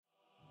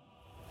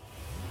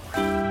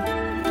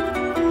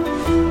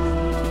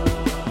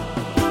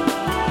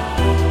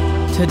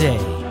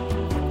Today,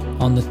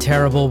 on The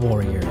Terrible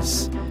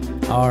Warriors,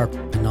 our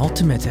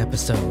penultimate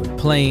episode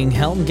playing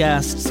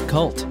Helmgast's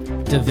Cult,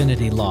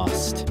 Divinity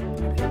Lost.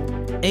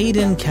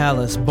 Aidan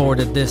Callis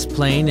boarded this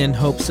plane in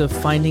hopes of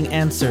finding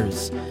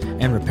answers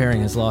and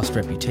repairing his lost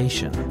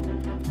reputation.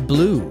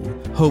 Blue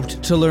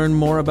hoped to learn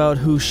more about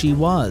who she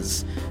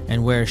was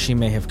and where she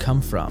may have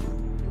come from.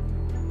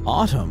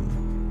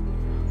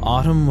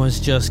 Autumn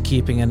was just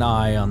keeping an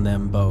eye on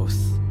them both.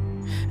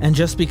 And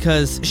just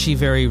because she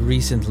very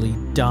recently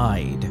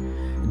died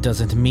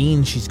doesn't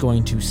mean she's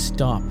going to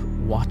stop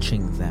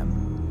watching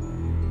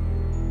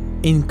them.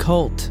 In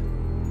Cult,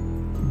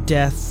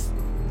 death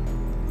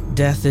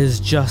is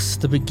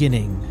just the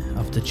beginning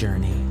of the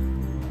journey.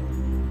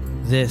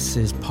 This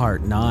is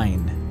Part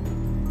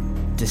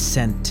 9,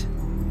 Descent.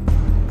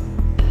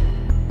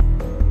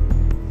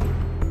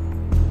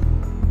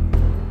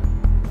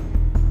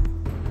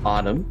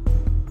 Autumn,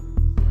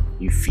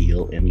 you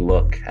feel and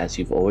look as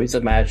you've always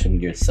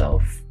imagined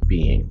yourself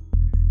being.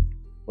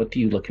 What do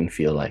you look and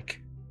feel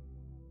like?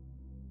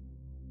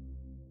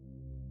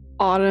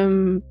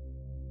 Autumn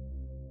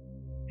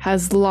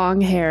has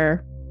long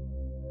hair,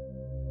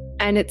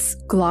 and it's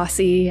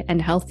glossy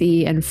and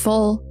healthy and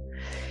full,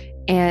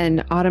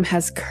 and Autumn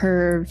has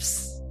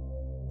curves.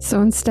 So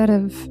instead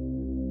of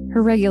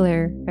her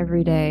regular,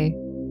 everyday,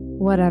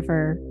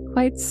 whatever,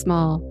 quite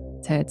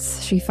small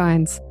tits, she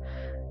finds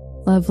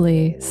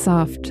lovely,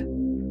 soft,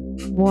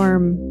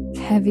 warm,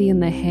 heavy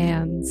in the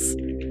hands,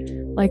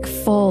 like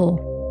full,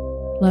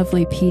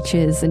 lovely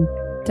peaches and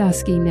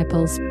dusky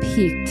nipples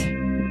peaked,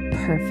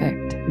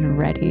 perfect and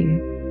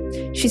ready.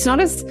 She's not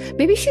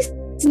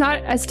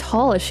as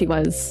tall as she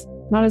was,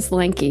 not as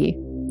lanky.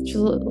 She's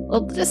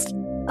just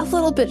a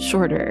little bit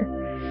shorter,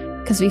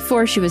 because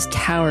before she was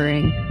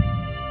towering.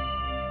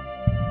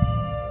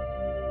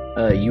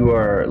 You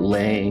are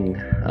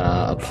laying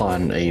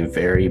upon a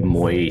very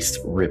moist,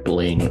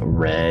 rippling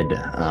red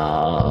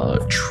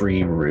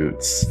tree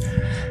roots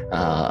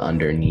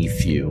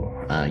underneath you.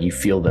 You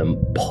feel them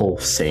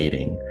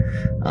pulsating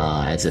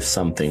as if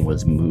something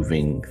was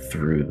moving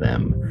through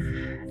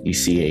them. You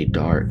see a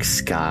dark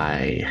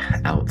sky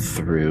out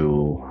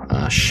through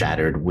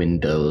shattered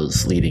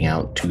windows leading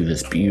out to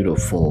this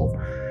beautiful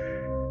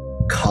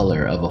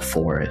color of a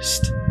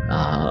forest.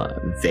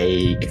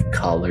 Vague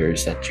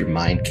colors that your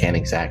mind can't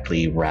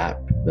exactly wrap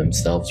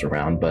themselves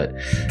around, but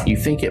you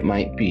think it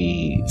might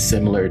be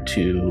similar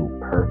to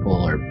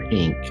purple or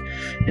pink,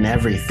 and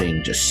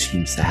everything just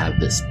seems to have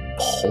this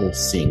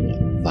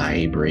pulsing,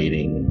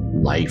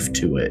 vibrating life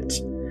to it.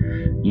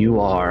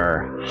 You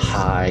are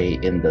high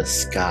in the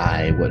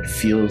sky, what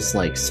feels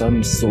like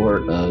some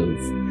sort of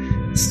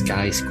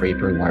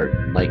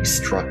skyscraper-like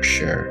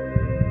structure.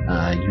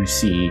 You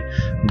see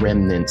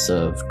remnants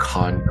of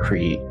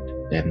concrete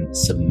and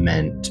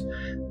cement,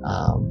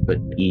 but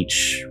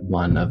each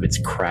one of its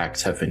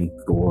cracks have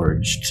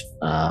engorged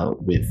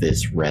with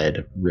this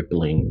red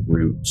rippling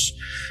roots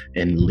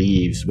and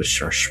leaves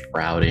which are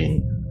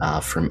sprouting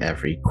from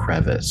every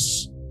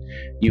crevice.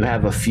 You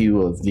have a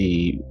few of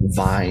the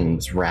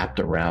vines wrapped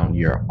around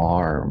your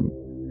arm,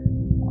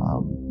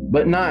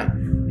 but not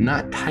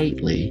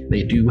tightly.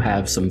 They do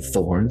have some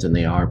thorns, and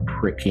they are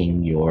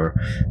pricking your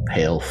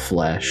pale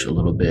flesh. A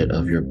little bit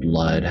of your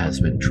blood has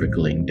been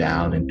trickling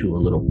down into a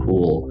little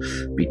pool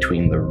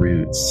between the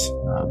roots.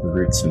 The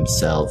roots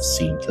themselves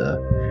seem to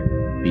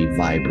be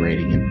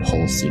vibrating and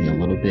pulsing a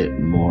little bit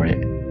more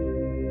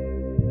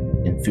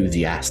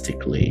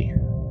enthusiastically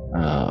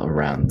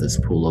around this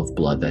pool of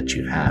blood that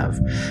you have.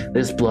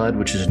 This blood,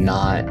 which is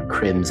not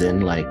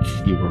crimson like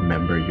you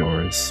remember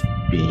yours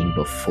being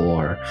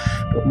before,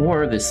 but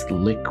more of this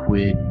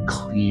liquid,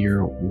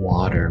 clear,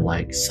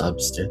 water-like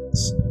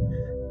substance,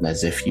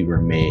 as if you were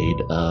made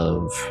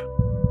of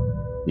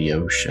the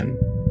ocean.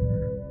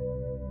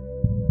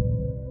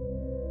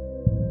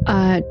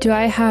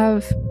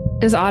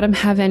 Does Autumn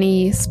have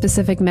any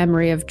specific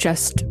memory of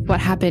just what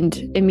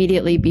happened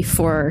immediately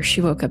before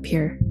she woke up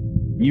here?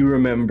 You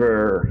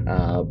remember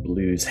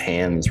Blue's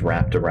hands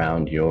wrapped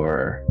around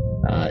your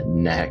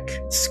neck,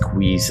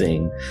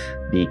 squeezing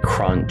the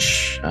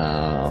crunch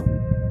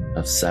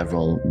of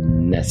several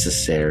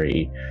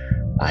necessary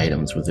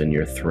items within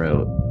your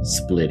throat,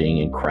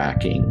 splitting and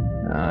cracking,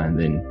 and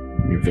then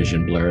your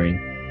vision blurring.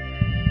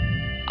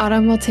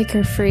 Autumn will take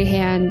her free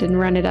hand and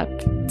run it up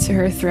to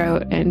her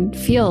throat and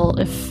feel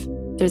if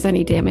there's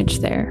any damage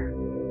there.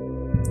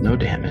 No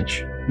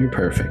damage. You're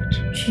perfect.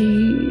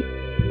 She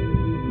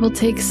will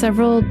take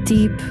several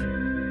deep,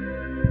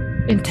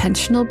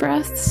 intentional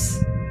breaths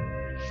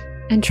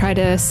and try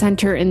to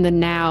center in the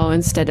now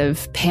instead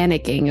of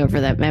panicking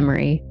over that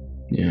memory.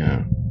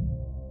 Yeah.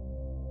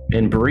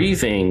 And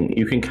breathing,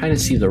 you can kind of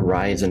see the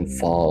rise and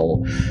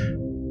fall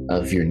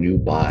of your new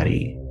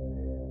body.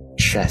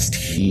 Chest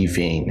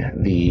heaving,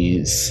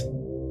 these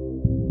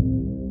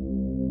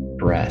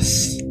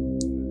breasts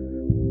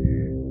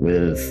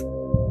with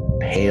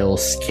pale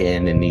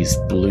skin and these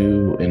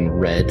blue and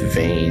red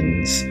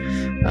veins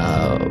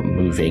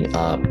moving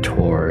up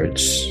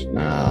towards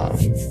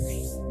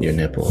your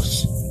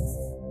nipples.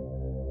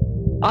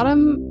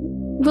 Autumn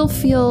will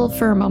feel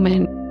for a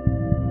moment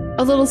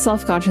a little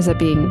self-conscious at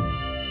being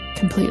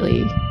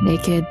completely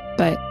naked,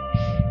 but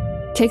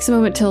takes a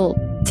moment to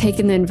take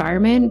in the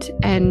environment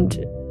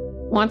and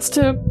wants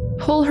to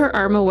pull her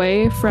arm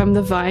away from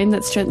the vine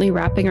that's gently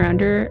wrapping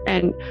around her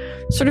and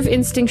sort of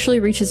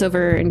instinctually reaches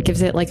over and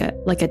gives it like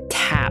a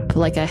tap,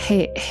 like a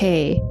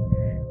hey,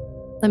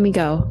 let me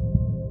go.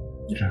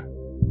 Yeah.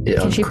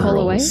 Can she pull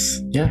away?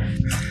 Yeah.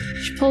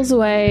 She pulls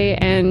away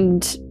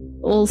and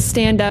will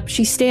stand up.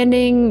 She's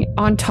standing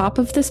on top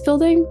of this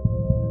building.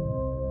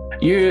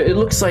 It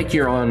looks like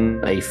you're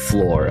on a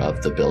floor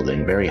of the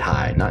building, very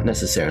high, not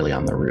necessarily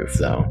on the roof,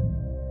 though.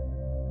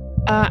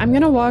 I'm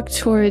going to walk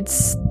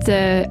towards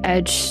the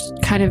edge,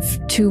 kind of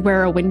to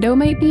where a window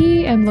might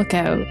be, and look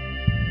out.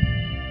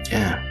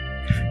 Yeah.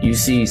 You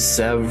see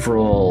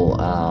several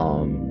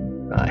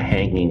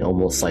hanging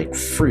almost like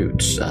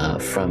fruit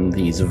from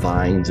these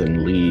vines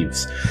and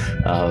leaves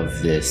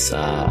of this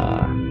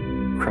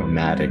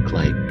chromatic,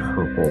 like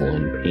purple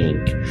and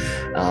pink,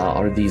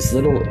 are these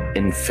little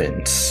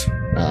infants.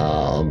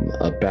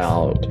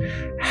 About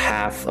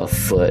half a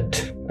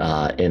foot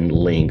in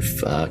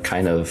length,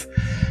 kind of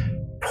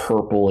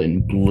purple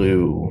and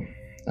blue,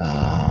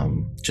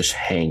 just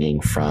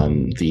hanging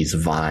from these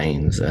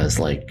vines as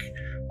like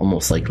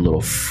almost like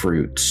little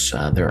fruits,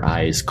 their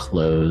eyes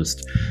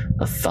closed,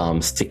 a thumb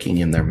sticking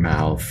in their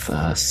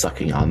mouth,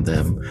 sucking on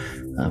them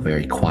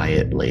very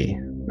quietly.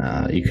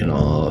 You can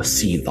all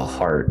see the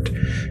heart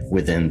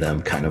within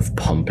them kind of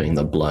pumping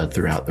the blood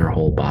throughout their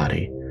whole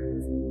body.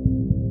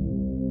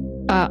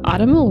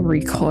 Autumn will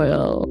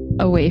recoil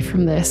away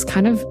from this,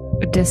 kind of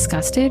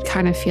disgusted,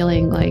 kind of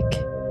feeling like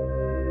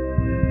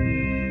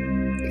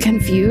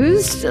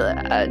confused.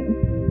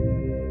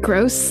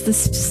 Gross.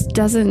 This just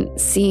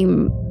doesn't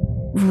seem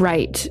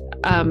right.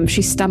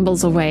 She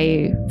stumbles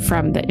away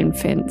from the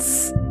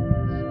infants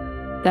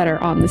that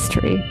are on this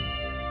tree.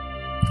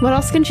 What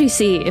else can she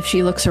see if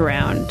she looks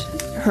around?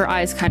 Her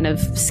eyes kind of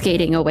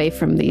skating away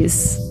from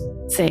these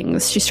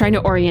things. She's trying to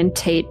orient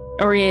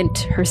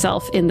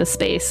herself in the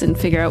space and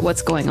figure out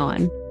what's going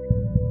on.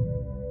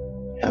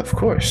 Yeah, of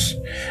course.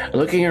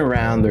 Looking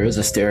around, there is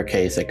a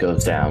staircase that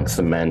goes down,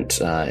 cement,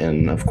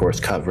 and of course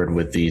covered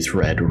with these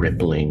red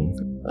rippling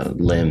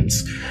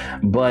limbs.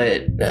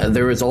 But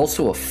there is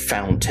also a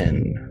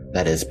fountain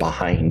that is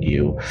behind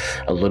you.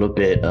 A little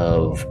bit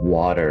of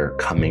water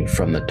coming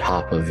from the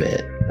top of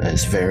it.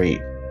 It's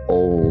very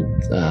old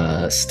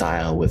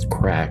style with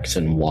cracks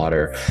and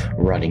water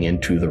running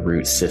into the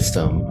root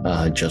system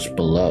just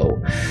below.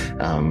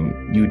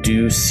 You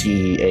do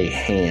see a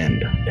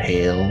hand,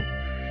 pale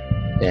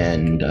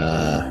and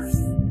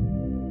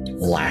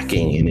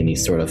lacking in any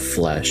sort of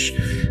flesh,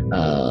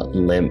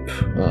 limp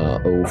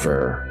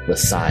over the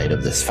side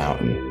of this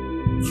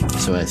fountain,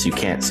 so as you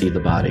can't see the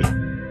body.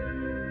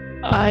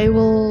 I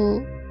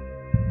will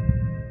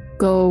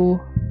go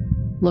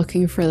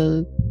looking for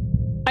the...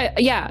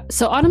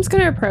 so Autumn's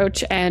going to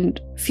approach and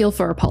feel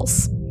for a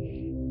pulse.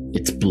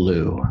 It's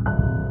blue.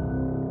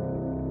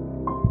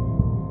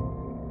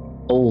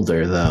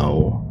 Older,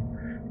 though.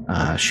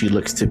 She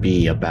looks to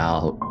be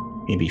about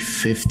maybe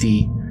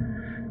 50.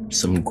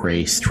 Some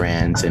gray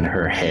strands in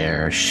her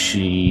hair.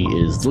 She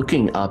is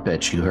looking up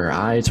at you. Her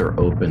eyes are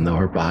open, though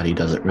her body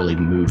doesn't really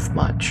move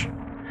much.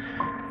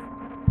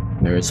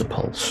 There is a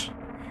pulse.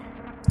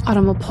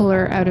 Autumn will pull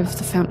her out of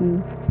the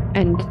fountain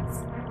and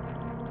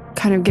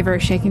kind of give her a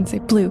shake and say,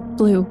 Blue,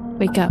 Blue,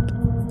 wake up,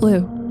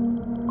 Blue.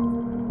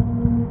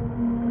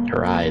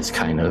 Her eyes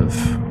kind of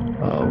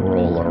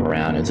roll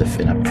around as if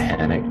in a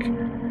panic.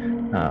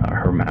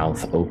 Her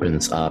mouth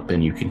opens up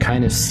and you can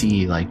kind of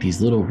see like these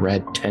little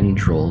red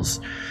tendrils,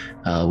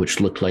 which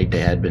look like they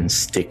had been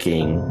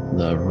sticking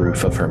the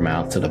roof of her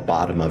mouth to the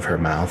bottom of her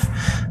mouth.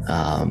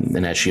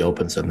 And as she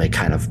opens them, they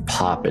kind of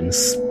pop and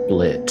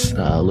split,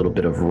 a little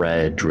bit of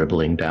red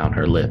dribbling down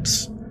her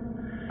lips.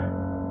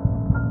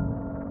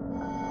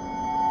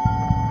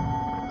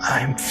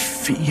 I'm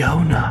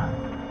Fiona.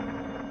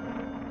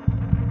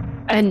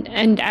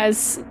 And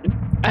as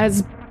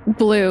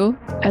Blue,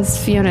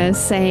 as Fiona is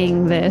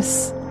saying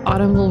this,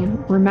 Autumn will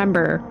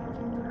remember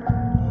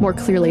more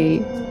clearly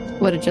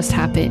what had just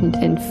happened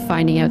and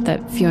finding out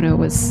that Fiona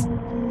was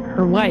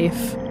her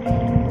wife.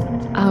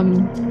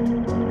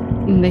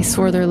 And they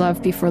swore their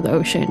love before the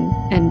ocean,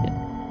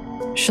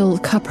 and she'll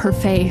cup her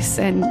face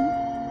and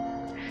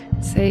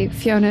say,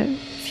 Fiona,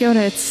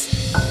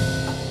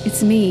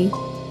 it's me.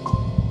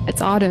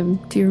 It's Autumn.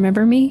 Do you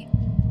remember me?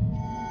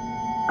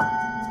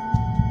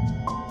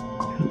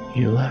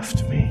 You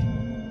left me.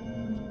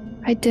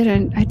 I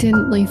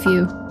didn't leave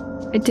you.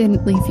 I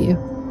didn't leave you.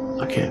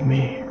 Look at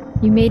me.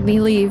 You made me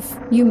leave.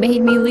 You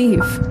made me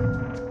leave.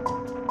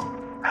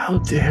 How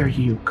dare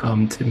you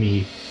come to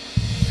me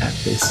at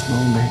this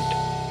moment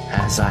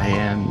as I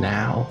am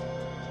now,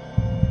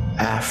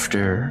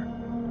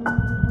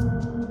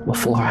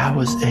 before I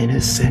was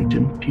innocent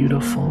and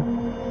beautiful.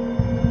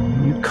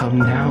 You come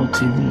now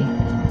to me.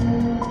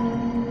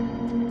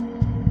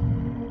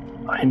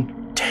 I'm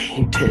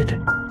tainted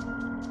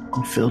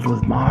and filled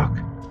with mark.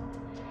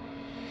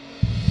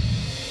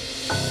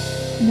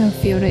 No,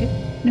 Fiona,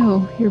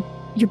 No,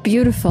 you're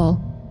beautiful.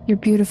 You're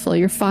beautiful.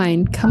 You're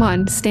fine. Come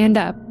on, stand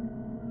up.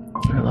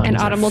 And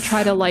Autumn will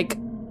try to, like,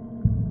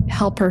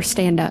 help her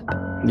stand up.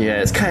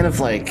 Yeah, it's kind of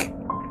like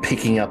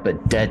picking up a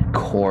dead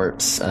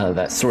corpse,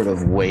 that sort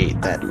of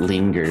weight that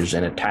lingers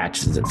and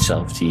attaches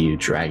itself to you,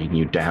 dragging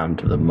you down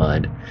to the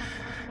mud.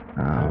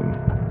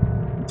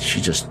 She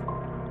just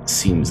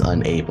seems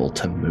unable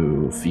to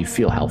move. You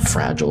feel how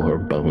fragile her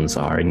bones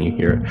are, and you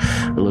hear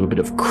a little bit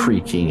of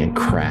creaking and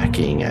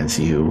cracking as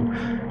you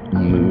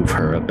move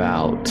her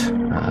about.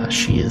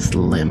 She is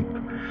limp.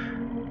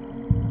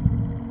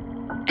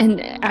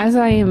 And as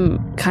I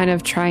am kind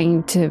of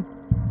trying to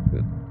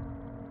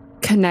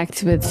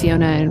connect with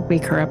Fiona and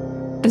wake her up,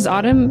 does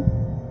Autumn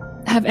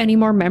have any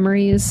more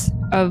memories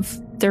of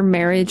their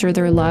marriage or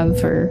their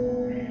love or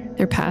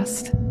their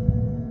past?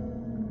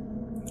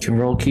 You can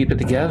roll keep it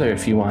together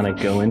if you want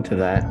to go into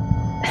that.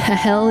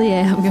 Hell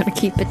yeah, I'm gonna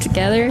keep it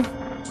together.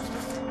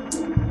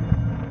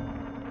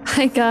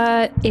 I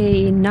got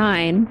a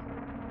 9.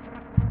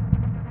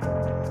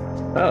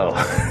 Oh,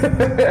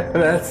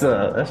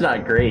 that's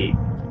not great.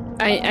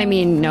 I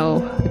mean,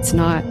 no, it's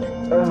not.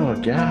 Oh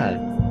God.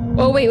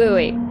 Oh, wait.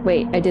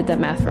 I did that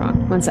math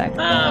wrong. One sec.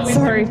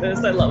 Sorry.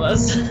 This. I love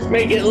us.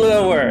 Make it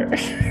lower.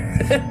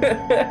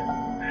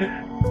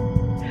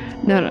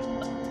 No.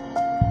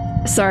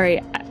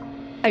 Sorry.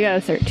 I got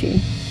a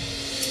 13.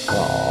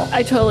 Aw.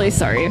 I totally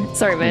sorry,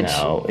 Mitch.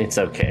 No, it's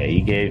okay.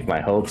 You gave my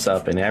hopes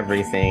up and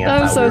everything.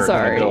 I'm thought so we were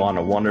sorry. Gonna go on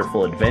a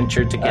wonderful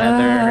adventure together.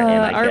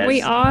 And Aren't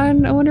we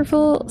on a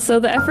wonderful? So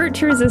the effort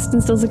to resist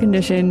instills a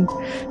condition.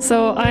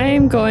 So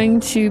I'm going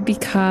to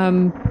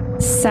become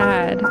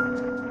sad.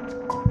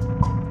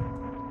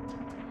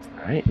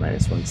 All right,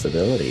 -1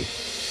 stability.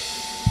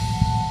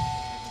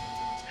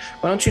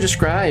 Why don't you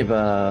describe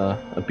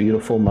a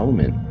beautiful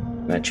moment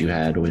that you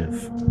had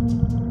with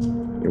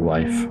your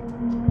wife?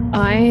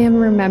 I am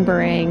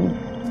remembering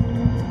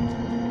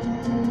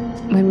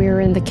when we were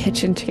in the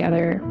kitchen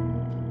together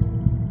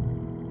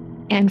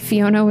and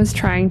Fiona was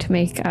trying to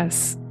make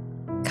us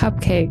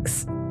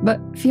cupcakes,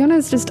 but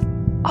Fiona's just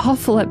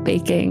awful at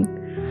baking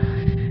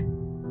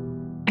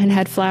and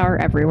had flour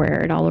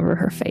everywhere and all over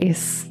her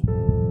face.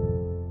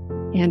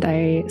 And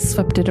I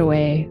swept it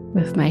away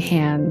with my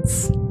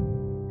hands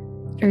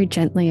very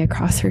gently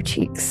across her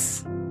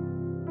cheeks.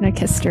 And I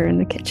kissed her in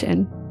the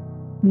kitchen,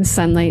 and the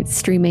sunlight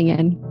streaming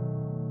in.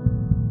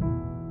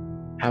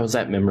 How was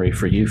that memory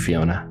for you,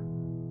 Fiona?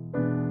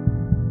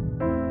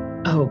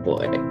 Oh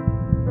boy.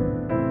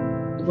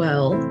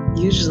 Well,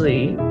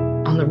 usually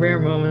on the rare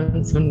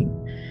moments when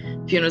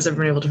Fiona's ever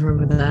been able to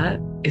remember that,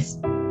 it's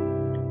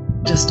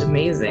just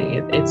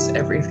amazing. It's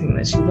everything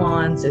that she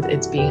wants.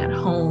 It's being at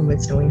home.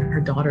 It's knowing her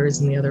daughter's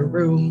in the other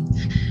room,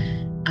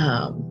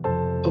 and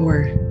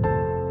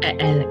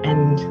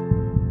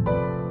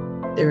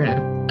they're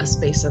in a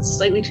space that's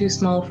slightly too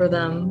small for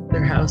them.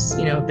 Their house,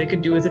 they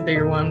could do with a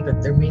bigger one,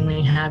 but they're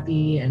mainly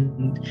happy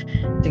and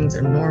things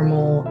are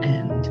normal.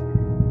 And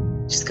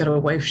she's got a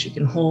wife she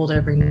can hold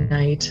every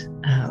night.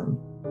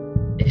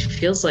 It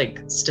feels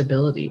like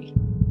stability,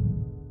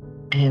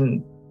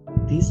 and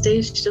these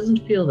days she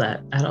doesn't feel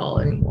that at all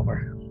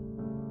anymore.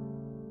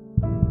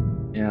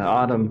 Yeah,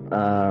 Autumn,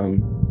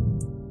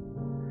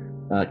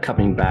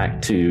 coming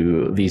back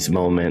to these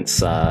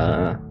moments,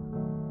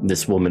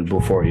 this woman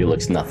before you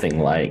looks nothing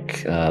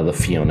like the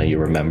Fiona you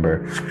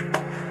remember.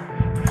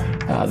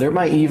 There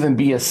might even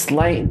be a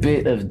slight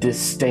bit of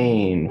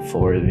disdain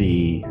for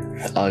the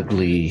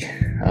ugly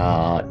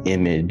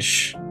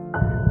image.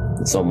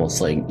 It's almost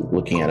like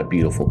looking at a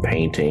beautiful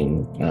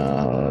painting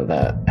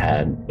that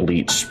had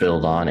bleach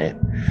spilled on it.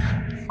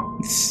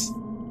 It's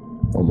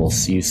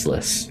almost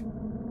useless.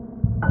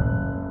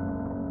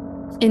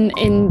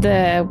 In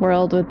the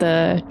world with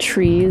the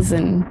trees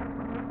and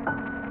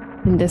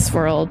in this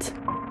world,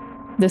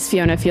 this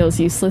Fiona feels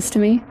useless to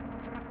me.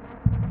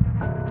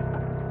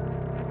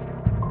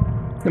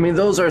 I mean,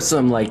 those are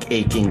some like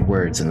aching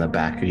words in the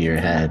back of your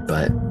head,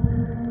 but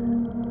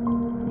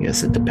I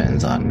guess it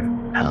depends on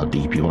how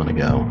deep you want to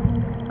go.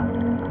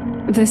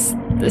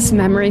 This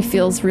memory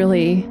feels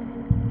really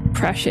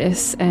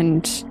precious,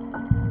 and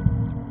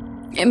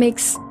it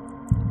makes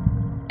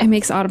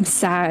Autumn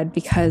sad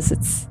because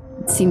it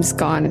seems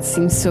gone. It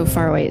seems so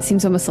far away. It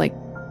seems almost like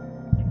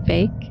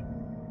fake.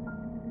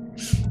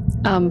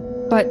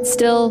 But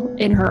still,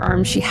 in her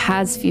arms, she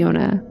has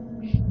Fiona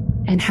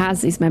and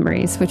has these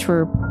memories, which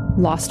were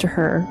lost to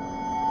her,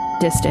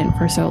 distant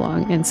for so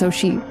long. And so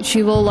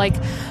she will like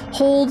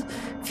hold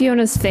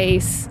Fiona's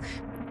face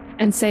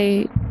and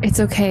say, it's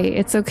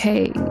okay,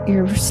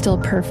 you're still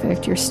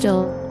perfect, you're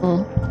still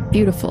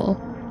beautiful.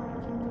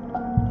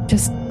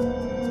 Just,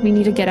 we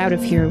need to get out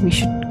of here, we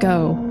should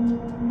go.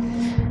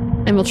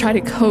 And we'll try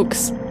to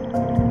coax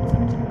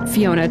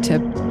Fiona to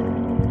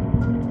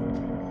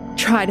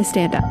try to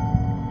stand up.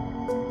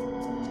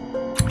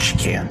 She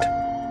can't.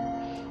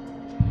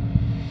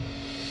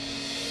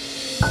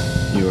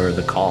 You are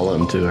the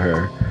column to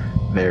her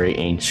very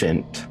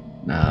ancient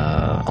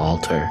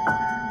altar.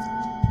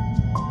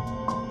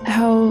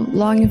 How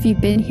long have you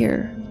been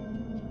here?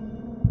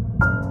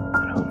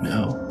 I don't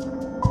know.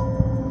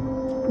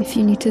 If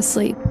you need to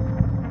sleep,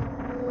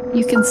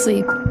 you can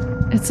sleep.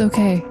 It's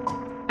okay.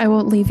 I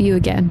won't leave you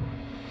again.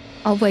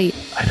 I'll wait.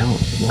 I don't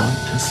want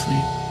to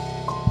sleep.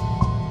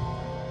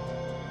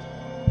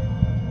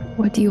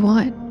 What do you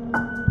want?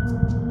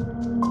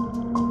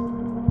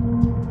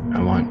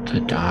 I want to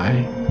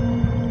die.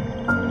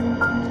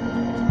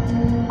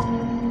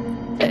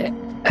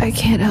 I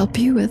can't help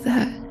you with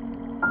that.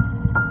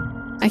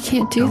 I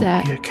can't do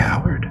that. Don't be a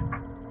coward.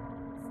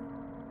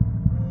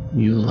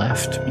 You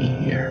left me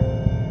here.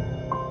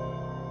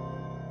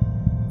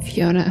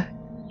 Fiona.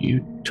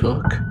 You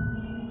took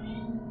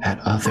that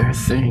other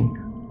thing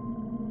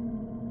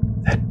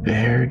that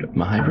bared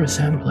my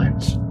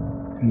resemblance,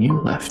 and you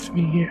left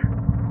me here.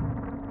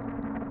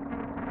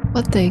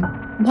 What thing?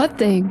 What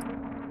thing?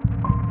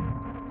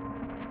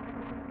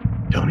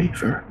 Don't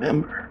even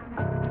remember.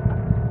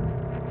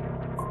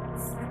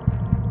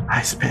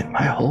 I spent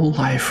my whole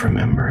life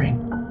remembering,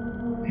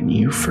 and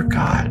you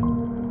forgot,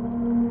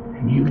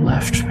 and you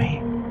left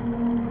me.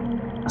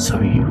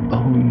 So you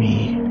owe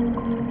me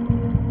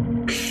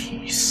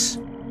peace.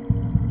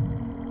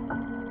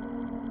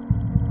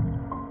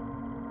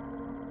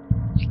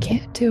 I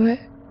can't do it.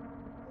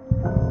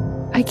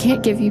 I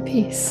can't give you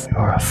peace.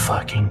 You're a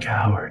fucking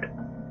coward.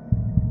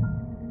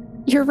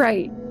 You're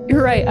right.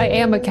 You're right. I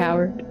am a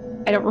coward.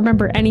 I don't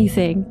remember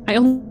anything. I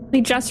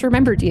only just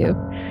remembered you.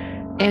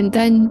 And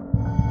then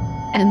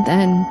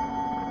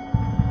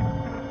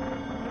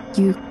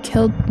you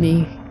killed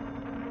me.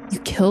 You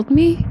killed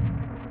me?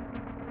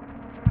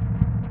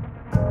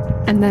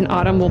 And then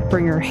Autumn will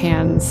bring her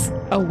hands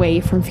away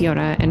from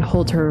Fiona and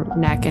hold her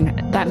neck,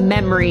 and that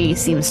memory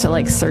seems to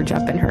like surge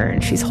up in her,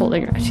 and she's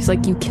holding her. She's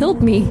like, you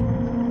killed me.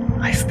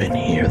 I've been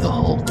here the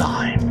whole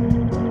time.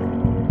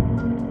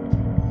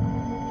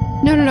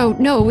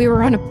 No. We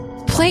were on a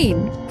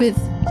plane with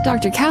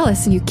Dr.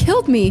 Callis and you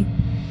killed me.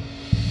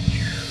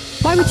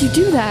 Why would you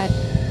do that?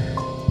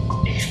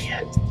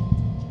 Idiot.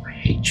 I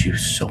hate you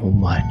so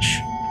much.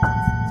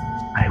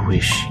 I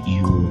wish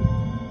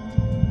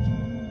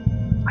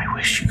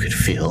you could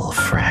feel a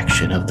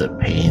fraction of the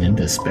pain and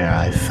despair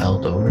I've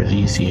felt over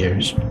these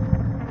years.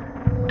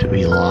 To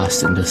be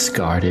lost and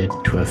discarded,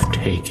 to have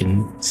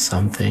taken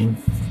something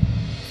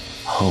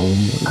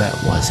home that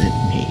wasn't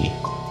me.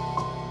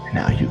 And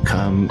now you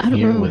come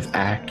here with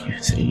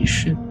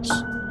accusations.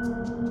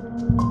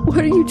 What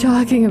are you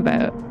talking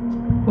about?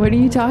 What are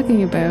you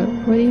talking about?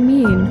 What do you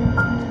mean?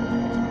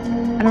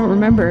 I don't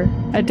remember.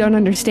 I don't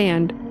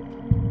understand.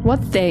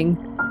 What thing?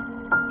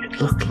 It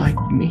looked like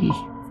me.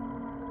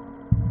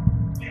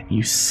 And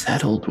you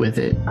settled with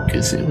it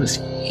because it was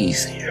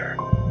easier.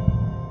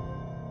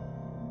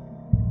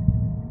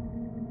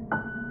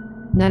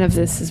 None of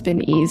this has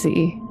been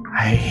easy.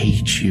 I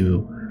hate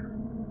you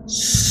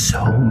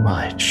so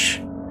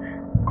much.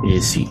 It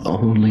is the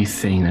only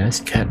thing that has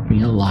kept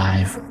me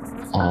alive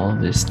all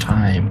this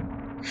time.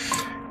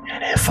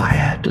 And if I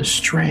had the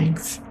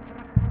strength,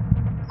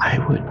 I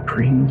would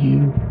bring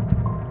you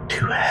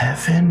to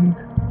heaven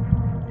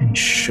and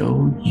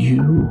show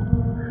you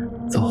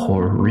the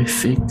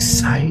horrific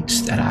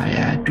sights that I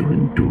had to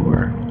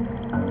endure.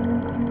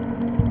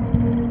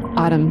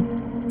 Autumn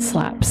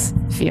slaps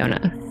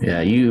Fiona.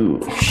 Yeah,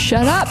 you...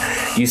 Shut up!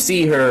 You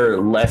see her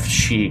left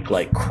cheek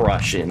like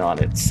crush in on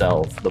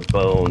itself, the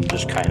bone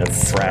just kind of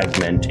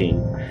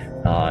fragmenting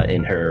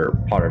in her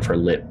part of her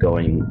lip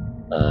going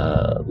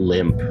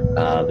limp.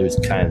 There's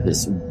kind of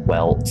this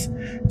welt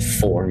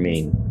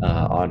forming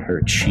on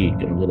her cheek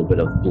and a little bit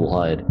of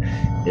blood.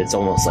 It's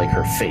almost like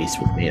her face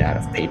was made out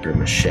of paper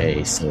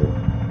mache, so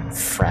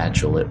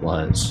fragile it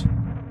was.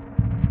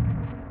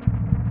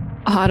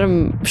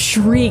 Autumn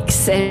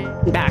shrieks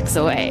and backs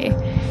away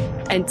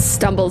and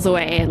stumbles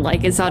away and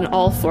like is on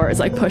all fours,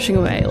 like pushing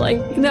away,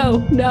 like,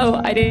 no,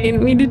 I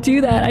didn't mean to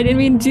do that.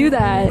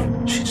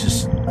 She's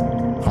just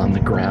on the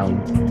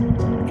ground,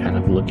 kind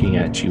of looking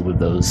at you with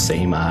those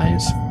same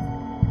eyes,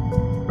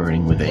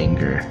 burning with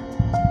anger.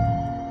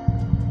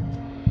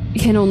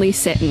 Can only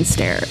sit and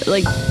stare.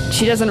 Like,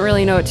 she doesn't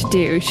really know what to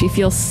do. She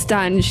feels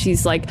stunned.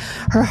 She's like,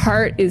 her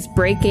heart is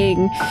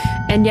breaking,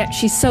 and yet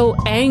she's so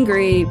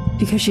angry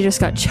because she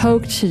just got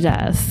choked to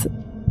death.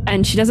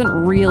 And she doesn't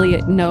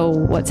really know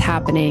what's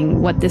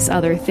happening, what this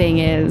other thing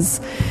is,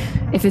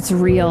 if it's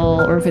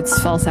real or if it's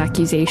false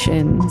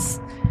accusations.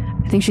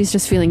 I think she's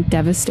just feeling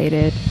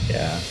devastated.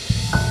 Yeah.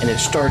 And it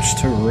starts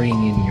to ring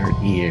in your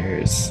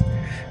ears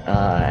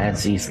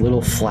as these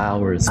little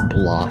flowers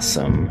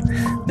blossom,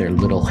 their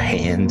little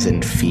hands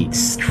and feet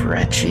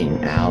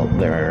stretching out,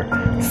 their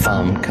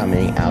thumb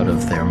coming out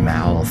of their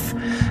mouth,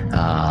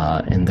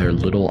 and their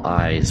little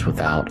eyes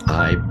without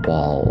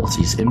eyeballs,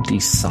 these empty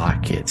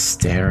sockets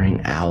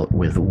staring out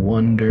with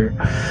wonder,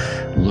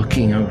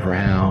 looking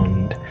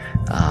around,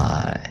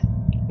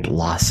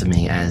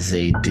 blossoming as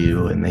they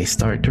do, and they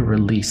start to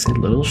release a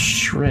little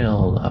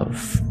shrill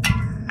of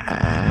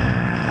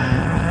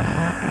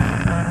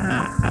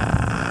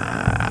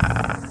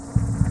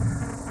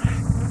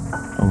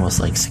almost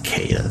like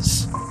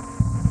cicadas.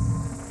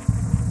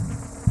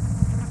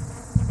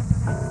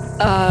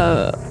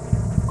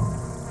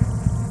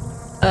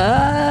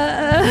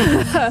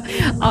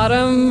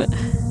 Autumn,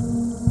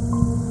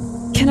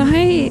 can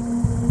I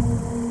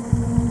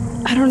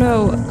don't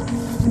know,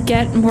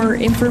 get more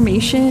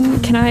information?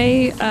 Can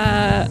I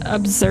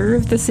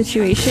observe the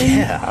situation?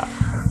 Yeah.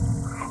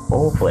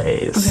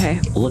 Always. Okay.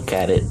 Look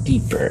at it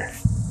deeper.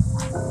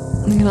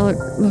 I'm gonna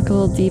look a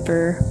little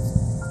deeper.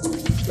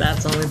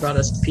 That's only brought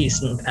us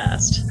peace in the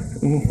past.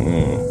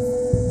 Mm-hmm.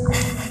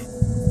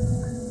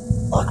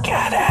 Look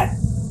at it.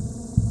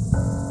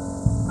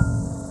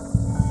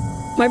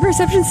 My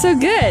perception's so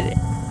good.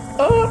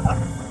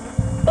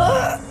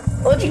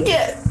 What'd you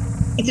get?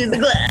 Into the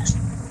glass.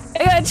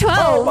 I got 12.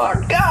 Oh my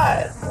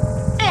god.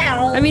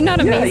 I mean,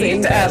 not Yeah, amazing. you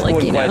get to but, ask like,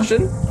 one you know.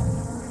 question.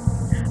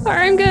 All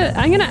right,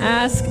 I'm gonna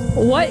ask,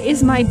 what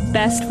is my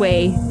best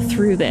way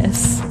through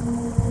this?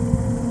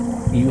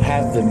 You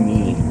have the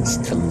means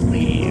to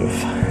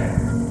leave.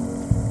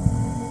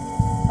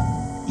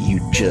 You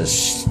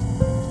just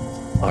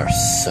are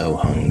so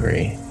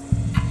hungry.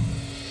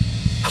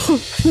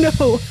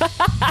 No.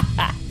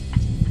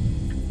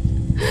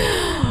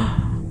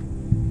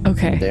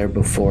 Okay. There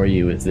before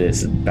you is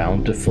this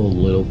bountiful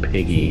little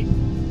piggy.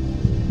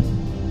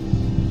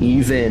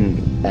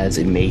 Even as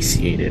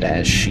emaciated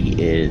as she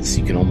is,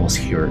 you can almost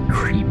hear a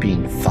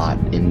creeping thought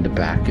in the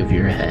back of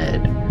your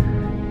head.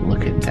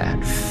 Look at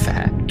that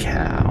fat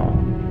cow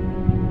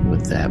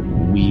with that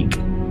weak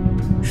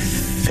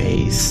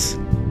face,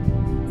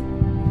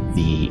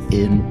 the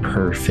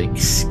imperfect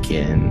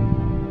skin.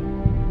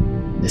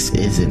 This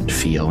isn't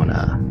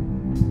Fiona.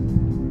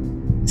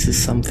 This is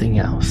something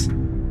else.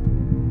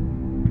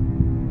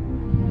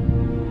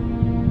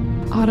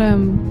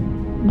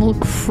 Autumn will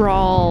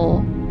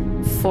crawl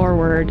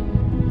forward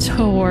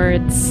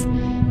towards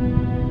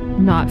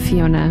not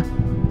Fiona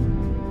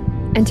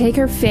and take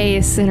her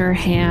face in her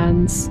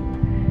hands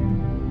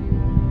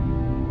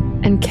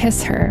and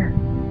kiss her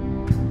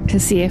to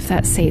see if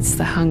that sates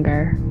the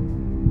hunger.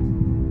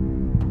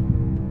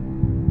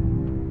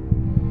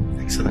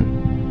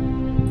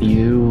 Excellent.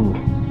 You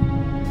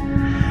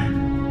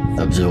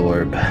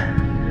absorb.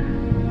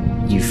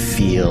 You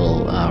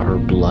feel her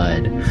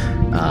blood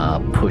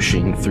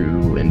pushing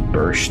through and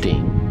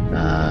bursting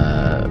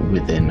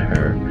within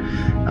her,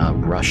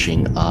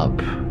 rushing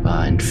up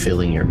and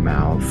filling your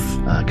mouth,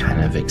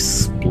 kind of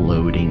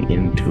exploding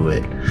into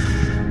it,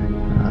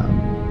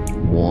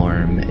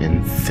 warm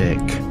and thick,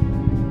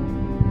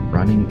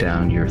 running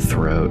down your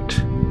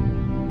throat.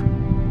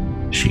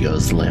 She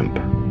goes limp.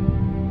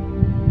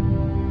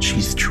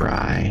 She's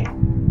dry,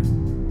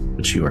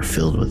 but you are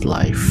filled with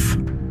life.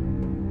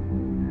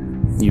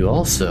 You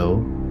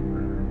also...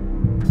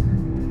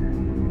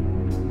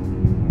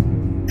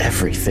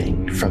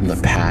 everything from the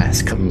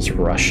past comes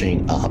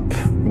rushing up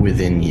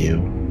within you,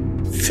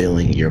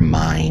 filling your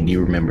mind.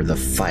 You remember the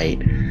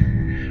fight.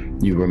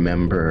 You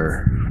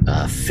remember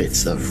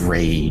fits of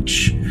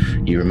rage.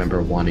 You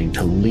remember wanting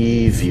to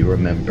leave. You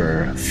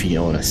remember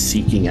Fiona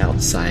seeking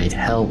outside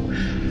help,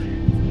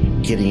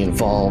 getting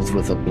involved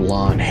with a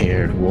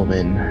blonde-haired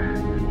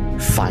woman,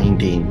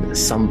 finding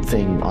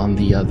something on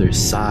the other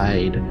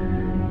side,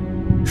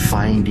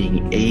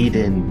 finding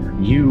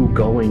Aiden, you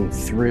going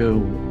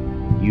through,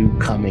 you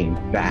coming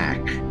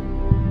back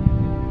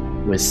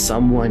with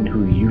someone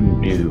who you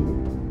knew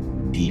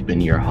deep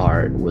in your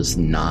heart was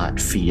not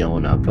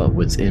Fiona, but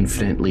was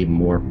infinitely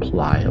more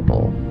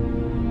pliable,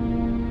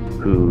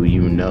 who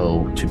you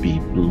know to be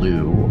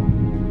Blue.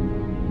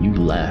 You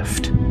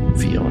left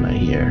Fiona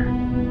here.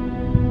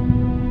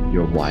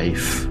 Your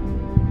wife,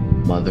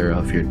 mother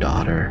of your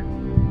daughter,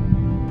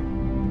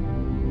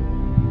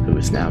 who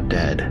is now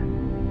dead.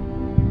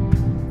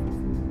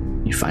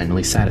 You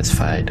finally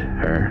satisfied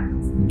her,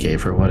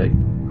 gave her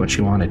what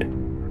she wanted.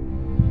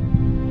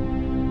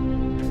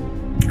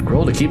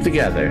 Roll to keep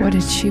together. What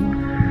did she?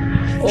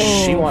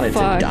 She wanted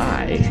fuck. to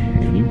die,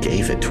 and you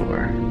gave it to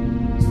her.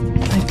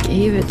 I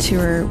gave it to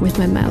her with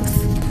my mouth.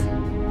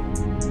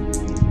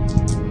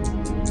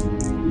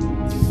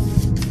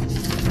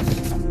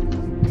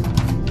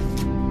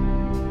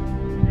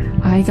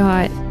 I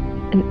got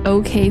an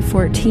OK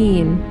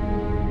 14,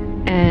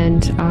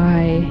 and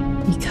I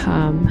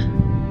become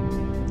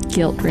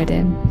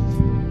guilt-ridden,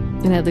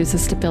 and I lose the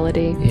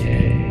stability.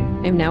 Yay.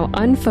 I'm now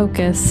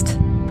unfocused.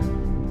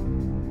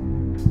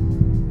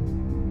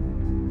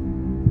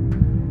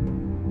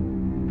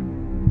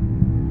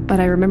 But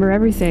I remember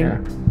everything.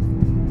 Yeah.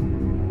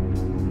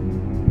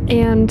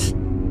 And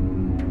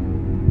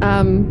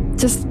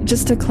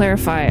just to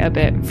clarify a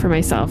bit for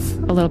myself,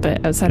 a little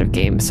bit outside of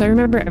game. So I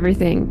remember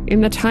everything.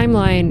 In the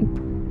timeline,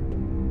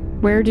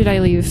 where did I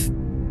leave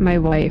my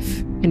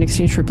wife in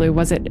exchange for Blue?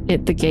 Was it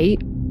at the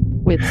gate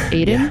with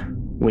Aiden? Yeah.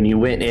 When you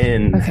went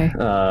in Okay.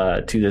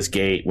 to this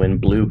gate, when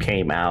Blue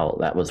came out,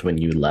 that was when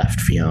you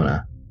left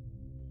Fiona.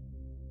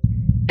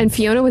 And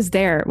Fiona was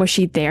there. Was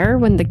she there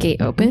when the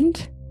gate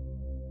opened?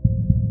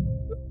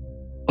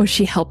 Was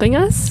she helping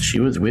us? She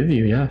was with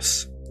you,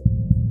 yes.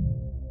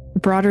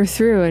 Brought her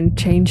through and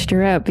changed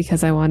her out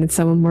because I wanted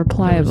someone more There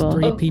pliable. was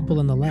 3 people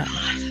in the lab.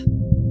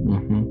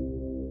 Mm-hmm.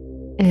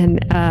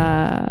 And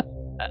I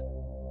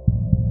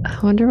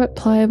wonder what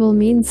pliable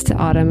means to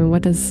Autumn, and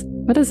what does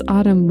What does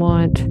Autumn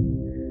want?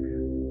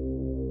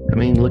 I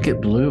mean, look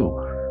at Blue.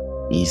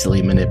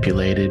 Easily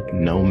manipulated,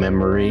 no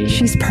memory.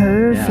 She's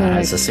perfect. Yeah,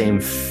 has the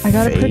same I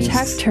gotta face.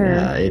 protect her.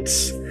 Yeah,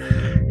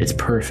 it's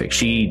perfect.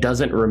 She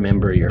doesn't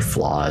remember your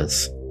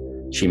flaws.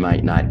 She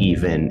might not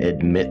even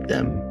admit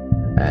them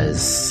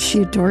as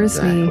She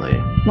adores me.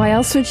 Why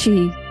else would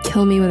she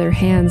kill me with her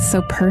hands?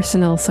 So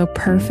personal, so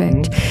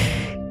perfect.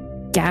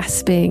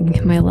 Gasping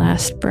my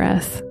last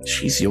breath.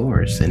 She's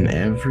yours in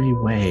every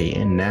way,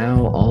 and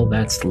now all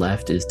that's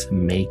left is to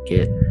make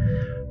it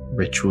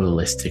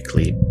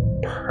ritualistically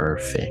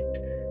perfect.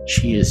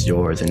 She is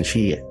yours, and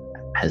she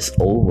has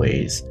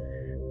always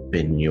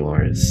been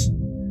yours.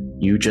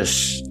 You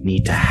just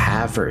need to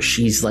have her.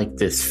 She's like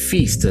this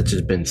feast that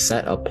has been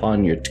set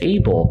upon your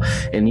table,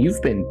 and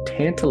you've been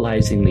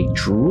tantalizingly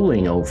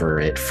drooling over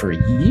it for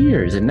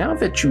years. And now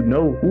that you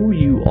know who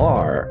you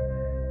are,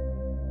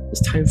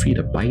 it's time for you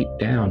to bite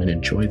down and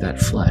enjoy that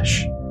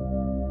flesh.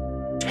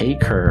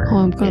 Take her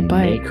and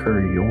make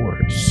her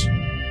yours.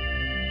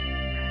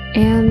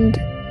 And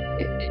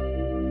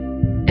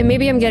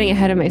maybe I'm getting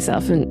ahead of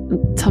myself,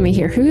 and tell me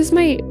here, who's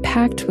my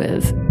pact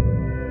with?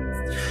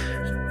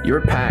 Your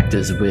pact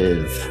is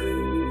with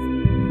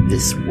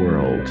this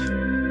world.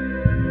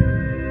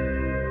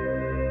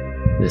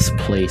 This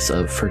place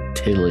of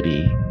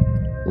fertility,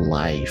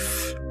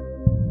 life.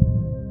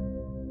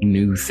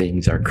 New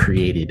things are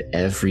created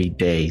every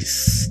day.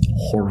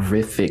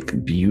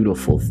 Horrific,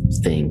 beautiful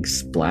things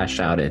splash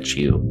out at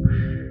you,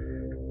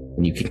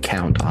 and you can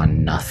count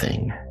on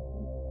nothing.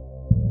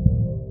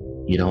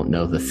 You don't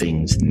know the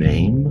thing's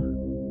name,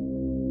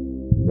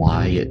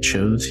 why it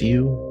chose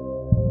you,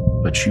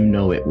 but you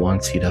know it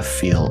wants you to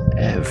feel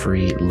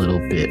every little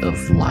bit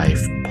of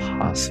life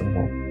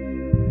possible.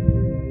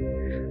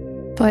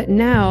 But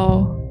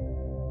now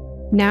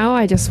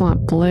I just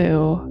want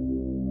Blue.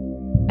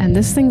 And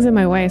this thing's in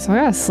my way, so I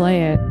gotta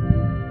slay it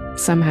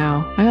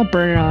somehow. I gotta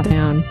burn it all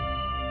down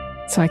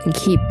so I can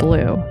keep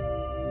Blue.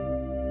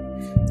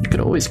 You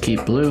could always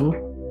keep Blue.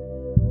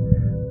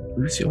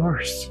 Blue's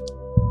yours.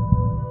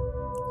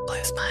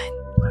 Blue's mine.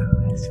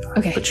 Blue is yours.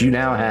 Okay. But you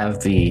now have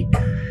the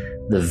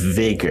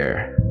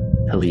vigor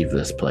to leave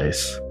this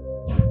place.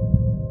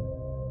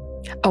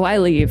 Oh, I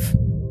leave.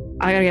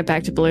 I gotta get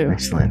back to Blue.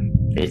 Excellent.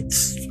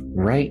 It's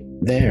right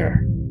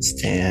there,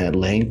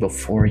 laying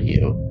before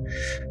you.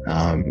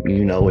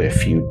 You know,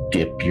 if you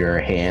dip your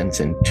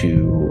hands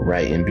into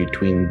right in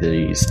between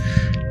these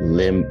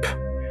limp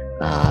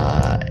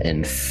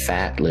and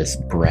fatless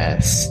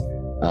breasts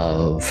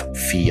of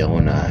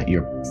Fiona,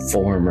 your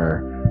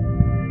former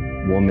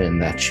woman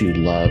that you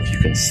love, you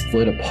can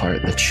split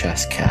apart the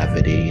chest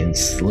cavity and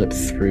slip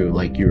through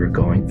like you were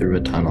going through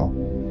a tunnel.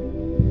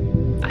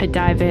 I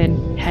dive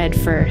in head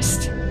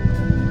first,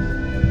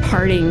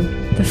 parting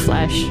the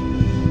flesh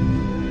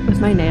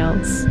with my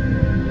nails.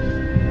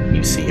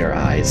 You see her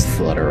eyes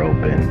flutter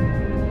open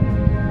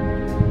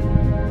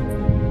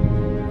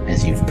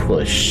as you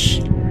push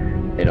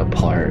it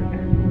apart.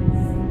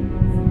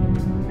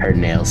 Her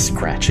nails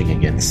scratching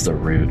against the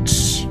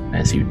roots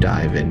as you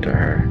dive into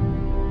her.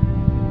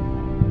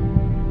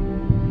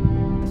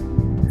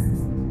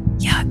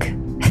 Yuck.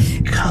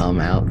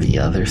 Come out the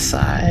other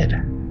side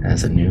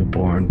as a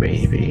newborn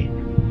baby.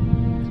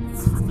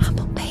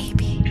 Humble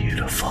baby.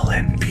 Beautiful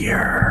and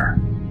pure.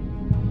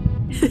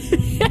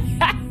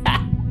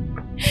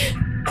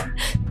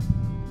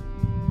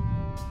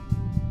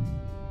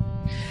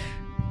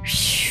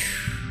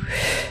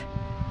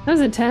 That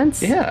was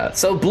intense. Yeah,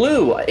 so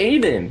Blue,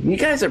 Aiden, you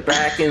guys are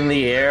back in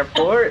the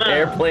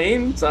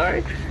airplane,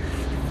 sorry.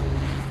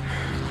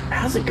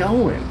 How's it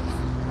going?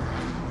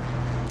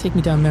 Take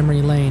me down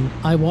memory lane.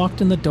 I walked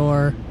in the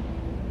door.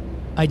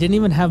 I didn't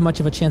even have much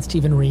of a chance to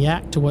even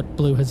react to what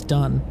Blue has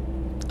done.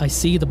 I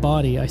see the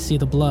body, I see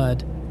the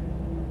blood,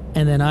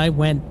 and then I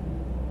went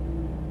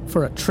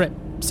for a trip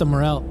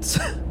somewhere else.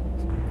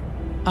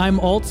 I'm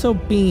also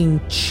being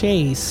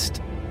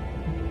chased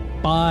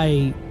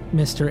by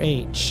Mr.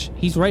 H.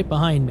 He's right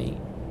behind me.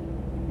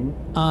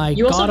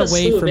 You also got have a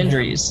away slew from of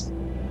injuries.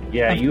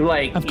 Yeah,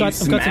 I've got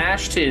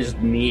smashed his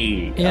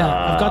knee.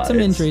 Yeah, I've got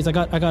some injuries. I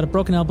got a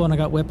broken elbow and I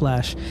got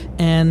whiplash.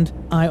 And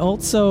I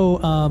also,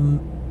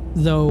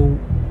 though,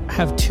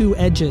 have 2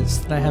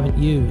 edges that I haven't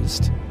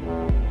used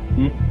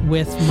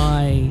with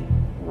my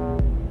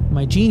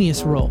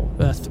genius roll,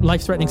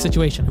 life-threatening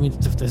situation. I mean,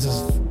 this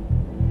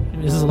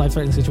is a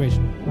life-threatening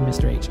situation,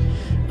 Mr. H.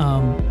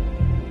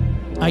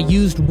 I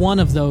used one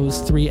of those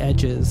 3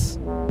 edges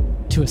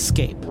to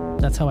escape.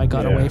 That's how I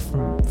got away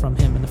from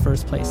him in the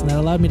first place. And that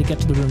allowed me to get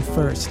to the room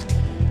first.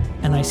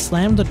 And I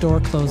slammed the door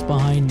closed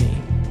behind me.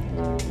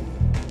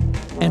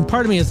 And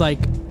part of me is like,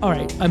 all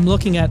right, I'm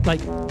looking at,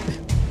 like,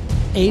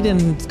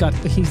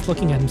 he's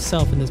looking at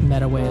himself in this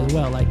meta way as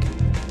well. Like,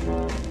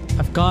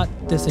 I've got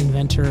this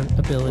inventor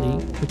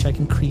ability, which I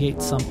can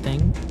create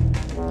something.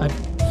 I've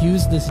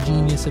used this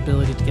genius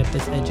ability to get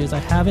this edges. I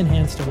have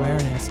enhanced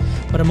awareness,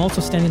 but I'm also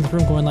standing in the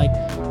room going like,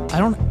 I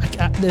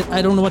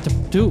I don't know what to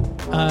do.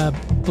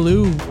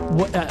 Blue,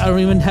 I don't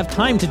even have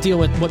time to deal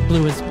with what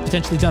Blue has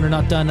potentially done or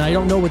not done. I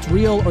don't know what's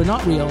real or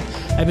not real.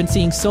 I've been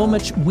seeing so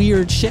much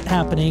weird shit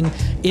happening.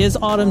 Is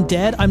Autumn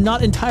dead? I'm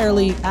not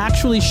entirely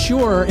actually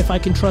sure if I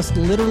can trust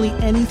literally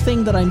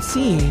anything that I'm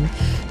seeing,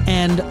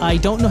 and I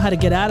don't know how to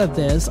get out of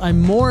this.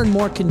 I'm more and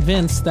more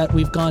convinced that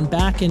we've gone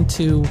back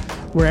into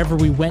wherever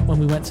we went when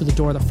we went through the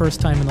door the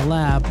first time in the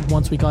lab.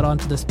 Once we got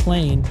onto this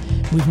plane,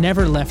 we've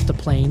never left the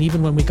plane,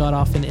 even when we got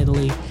off in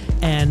Italy.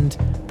 And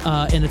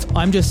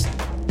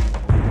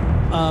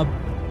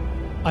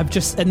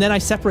and then I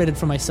separated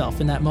from myself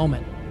in that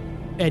moment.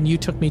 And you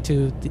took me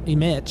to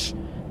Mitch,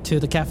 to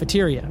the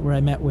cafeteria where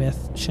I met with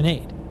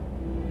Sinead.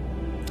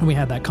 And we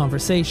had that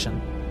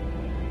conversation.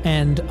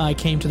 And I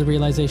came to the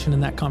realization in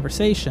that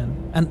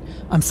conversation, and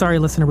I'm sorry,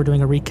 listener, we're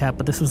doing a recap,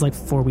 but this was like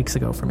 4 weeks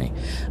ago for me.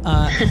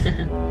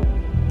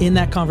 In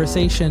that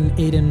conversation,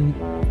 Aiden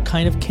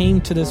kind of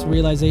came to this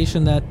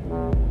realization that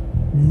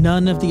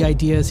none of the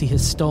ideas he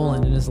has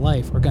stolen in his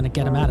life are going to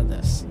get him out of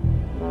this.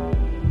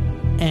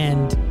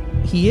 And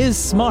he is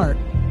smart,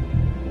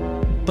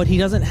 but he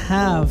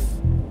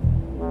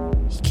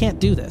can't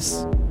do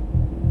this.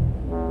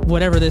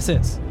 Whatever this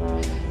is.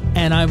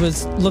 And I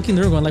was looking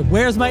through going like,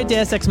 where's my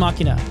Deus Ex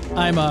Machina?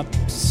 I'm a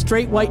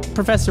straight white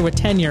professor with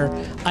tenure.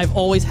 I've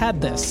always had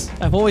this.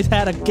 I've always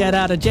had a get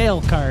out of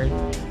jail card.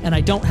 And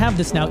I don't have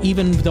this now,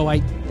 even though I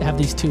have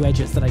these two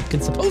edges that I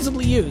can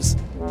supposedly use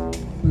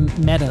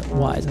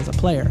meta-wise as a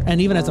player. And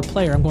even as a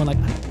player, I'm going like,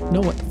 I don't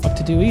know what the fuck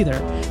to do either.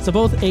 So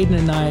both Aiden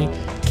and I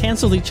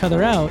canceled each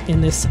other out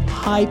in this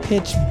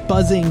high-pitched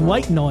buzzing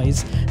white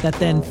noise that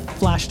then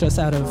flashed us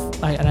out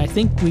of, and I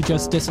think we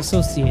just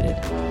disassociated.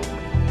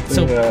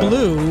 So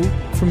Blue,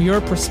 from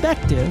your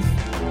perspective,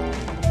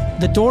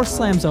 the door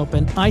slams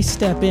open, I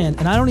step in,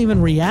 and I don't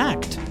even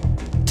react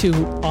to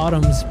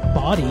Autumn's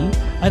body.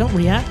 I don't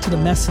react to the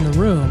mess in the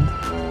room.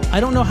 I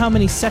don't know how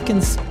many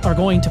seconds are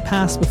going to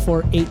pass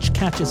before H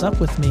catches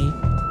up with me.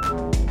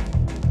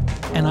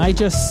 And I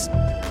just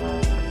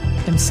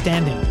am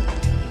standing,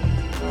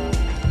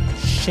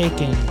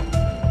 shaking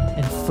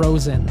and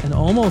frozen, and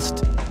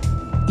almost,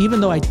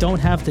 even though I don't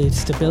have the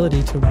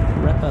stability to,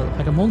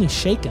 like I'm only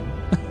shaken.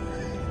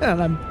 And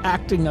I'm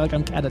acting like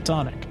I'm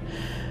catatonic.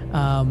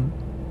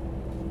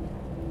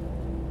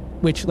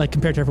 Which, like,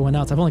 compared to everyone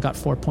else, I've only got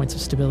 4 points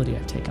of stability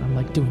I've taken. I'm,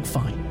 like, doing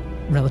fine,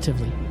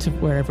 relatively, to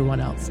where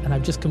everyone else. And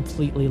I've just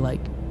completely, like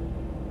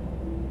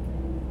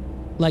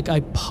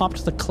I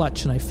popped the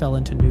clutch and I fell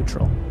into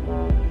neutral.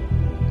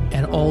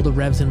 And all the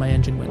revs in my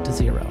engine went to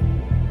 0.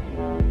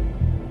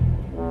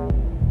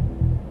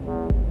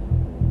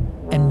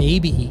 And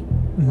maybe,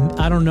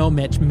 I don't know,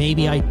 Mitch,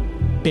 maybe I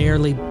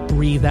barely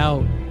breathe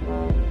out.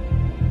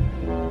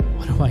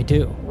 What do I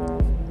do?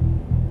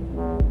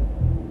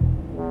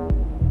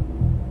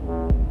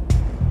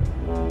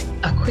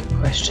 A quick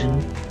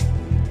question.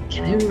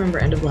 Can I remember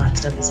end of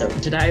last episode?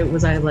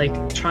 Was I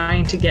like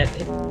trying to get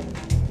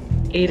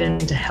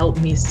Aiden to help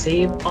me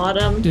save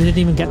Autumn? You didn't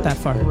even get that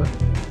far.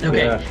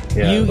 Okay.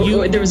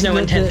 Yeah. There was no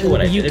intent for what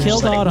I did. You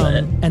killed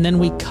Autumn, and then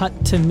we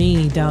cut to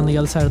me down the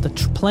other side of the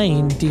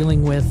plane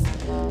dealing with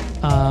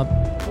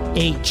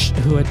H,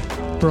 who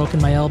had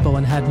broken my elbow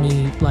and had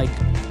me like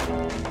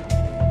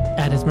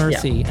at his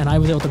mercy, and I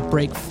was able to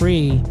break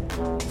free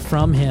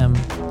from him.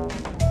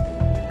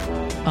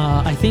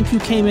 I think you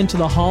came into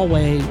the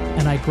hallway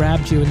and I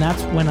grabbed you, and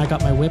that's when I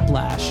got my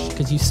whiplash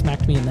because you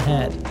smacked me in the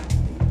head.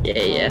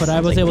 Yeah. But I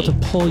was able to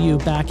pull you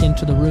back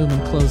into the room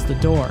and close the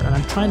door, and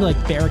I'm trying to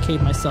like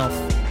barricade myself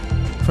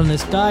from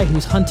this guy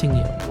who's hunting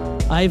you.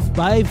 I've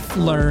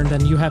learned,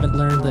 and you haven't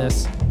learned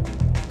this,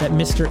 that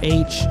Mr.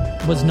 H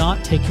was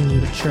not taking you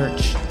to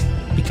church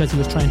because he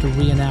was trying to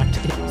reenact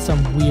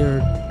some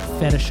weird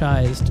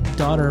fetishized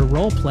daughter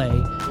roleplay,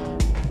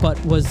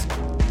 but was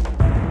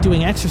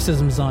doing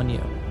exorcisms on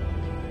you.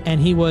 And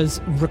he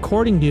was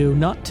recording you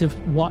not to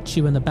watch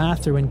you in the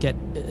bathroom and get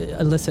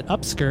illicit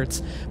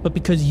upskirts, but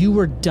because you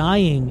were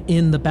dying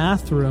in the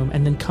bathroom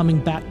and then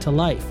coming back to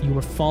life. You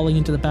were falling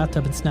into the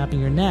bathtub and snapping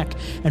your neck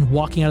and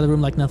walking out of the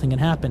room like nothing had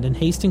happened. And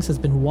Hastings has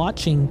been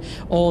watching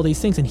all these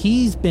things, and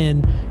he's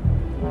been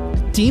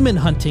demon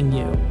hunting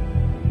you.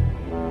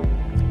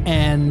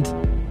 And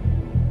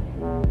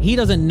he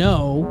doesn't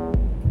know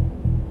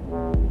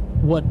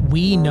what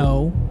we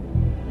know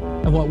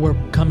and what we're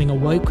coming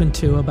awakened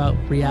to about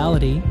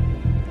reality,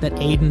 that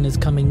Aiden is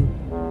coming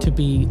to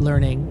be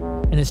learning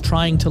and is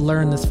trying to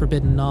learn this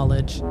forbidden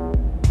knowledge.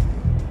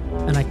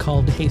 And I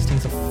called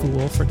Hastings a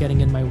fool for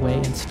getting in my way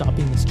and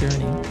stopping this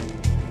journey.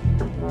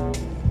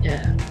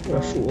 Yeah, what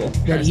a fool.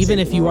 That even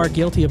if you are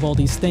guilty of all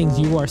these things,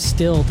 you are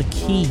still the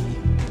key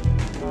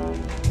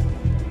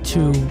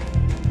to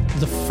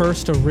the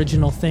first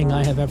original thing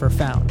I have ever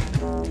found.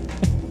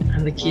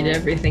 I'm the key to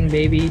everything,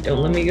 baby.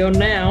 Don't let me go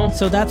now.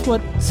 So that's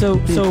what. So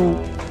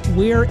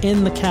we're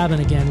in the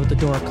cabin again with the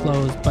door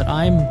closed, but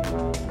I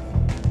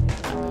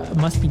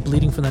must be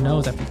bleeding from the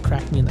nose after you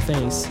cracked me in the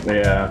face.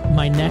 Yeah.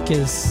 My neck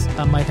is.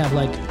 I might have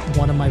like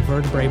one of my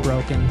vertebrae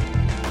broken.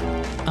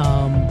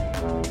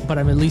 But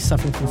I'm at least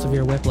suffering from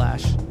severe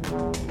whiplash.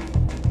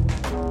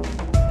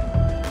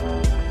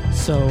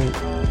 So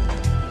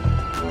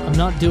I'm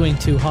not doing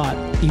too hot.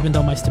 Even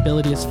though my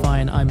stability is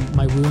fine,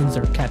 my wounds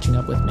are catching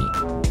up with me.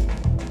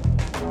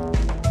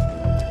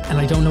 And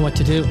I don't know what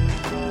to do.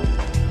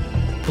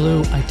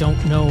 Blue, I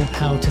don't know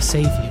how to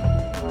save you.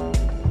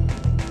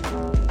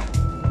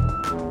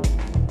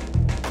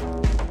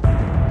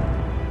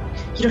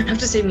 You don't have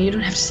to save me. You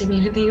don't have to save me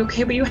anything,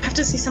 okay? But you have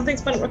to see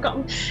something's been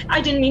wrong.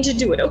 I didn't mean to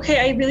do it,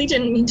 okay? I really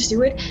didn't mean to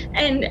do it.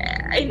 And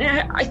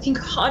I think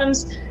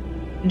Autumn's...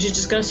 And she's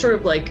just gonna sort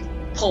of like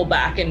pull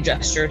back and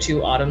gesture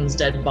to Autumn's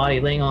dead body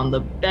laying on the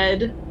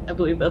bed. I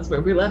believe that's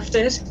where we left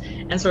it.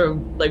 And sort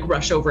of like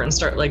rush over and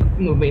start like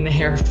moving the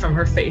hair from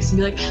her face and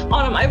be like,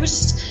 Autumn, I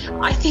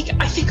think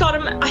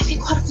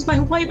Autumn's my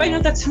wife. I know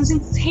that sounds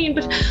insane,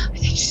 but I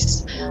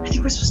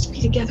think we're supposed to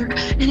be together.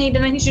 And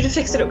Aiden, I need you to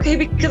fix it, okay?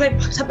 Because I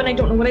fucked up and I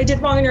don't know what I did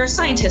wrong and you're a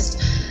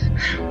scientist.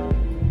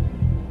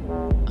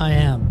 I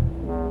am.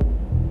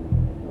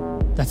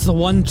 That's the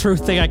one true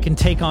thing I can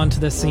take onto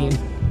this scene.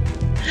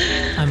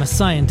 I'm a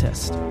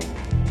scientist.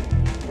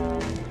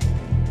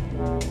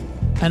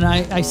 And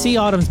I see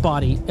Autumn's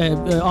body.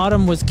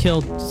 Autumn was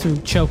killed through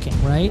choking,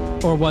 right?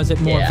 Or was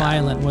it more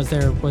violent? Was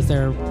there?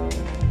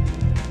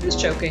 It was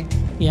choking.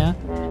 Yeah.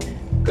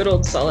 Good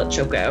old solid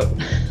choke out.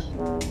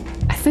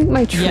 I think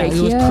my trachea. Yeah,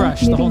 it was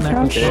crushed. The whole neck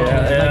was crushed.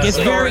 Yeah. Like it's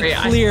very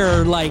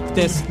clear, like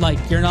this, like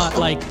you're not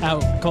like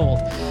out cold.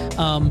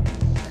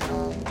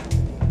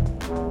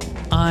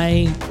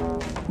 I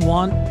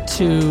want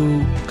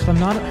to, because I'm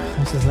not.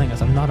 That's the thing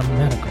is, I'm not a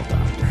medical doctor.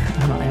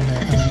 I'm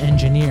an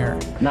engineer.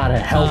 Not a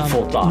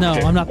helpful doctor. No,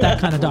 I'm not that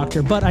kind of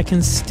doctor, but I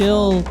can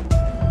still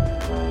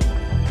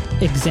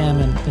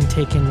examine and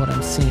take in what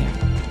I'm seeing.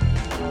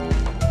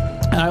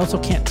 And I also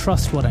can't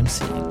trust what I'm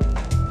seeing.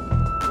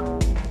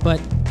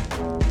 But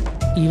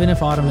even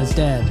if Autumn is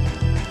dead,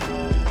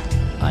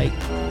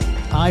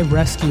 I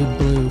rescued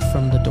Blue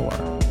from the door.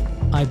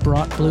 I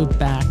brought Blue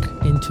back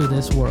into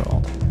this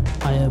world.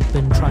 I have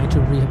been trying to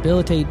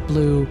rehabilitate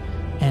Blue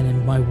and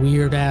in my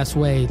weird ass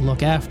way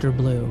look after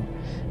Blue.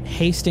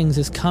 Hastings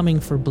is coming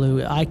for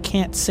Blue. I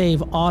can't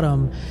save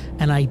Autumn,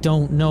 and I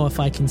don't know if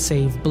I can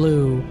save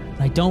Blue.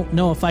 And I don't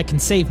know if I can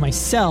save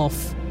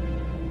myself.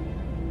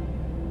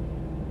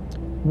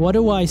 What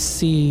do I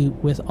see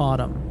with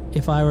Autumn?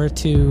 If I were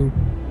to...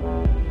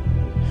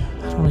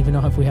 I don't even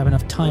know if we have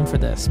enough time for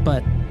this,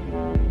 but...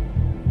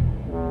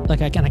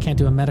 Like, I can't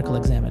do a medical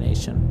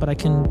examination, but I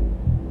can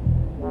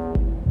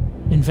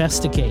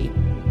investigate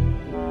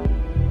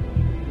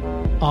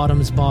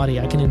Autumn's body.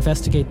 I can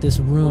investigate this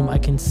room. I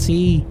can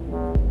see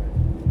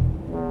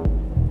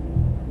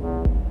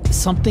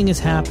something is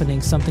happening.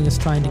 Something is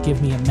trying to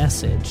give me a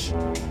message.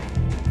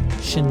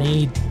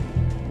 Sinead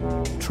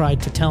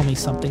tried to tell me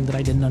something that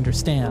I didn't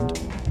understand.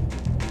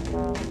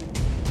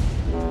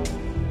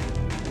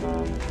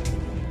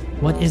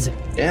 What is it?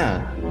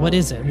 Yeah. What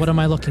is it? What am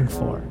I looking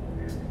for?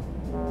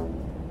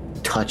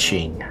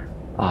 Touching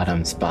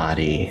Autumn's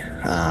body.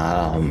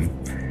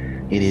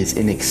 It is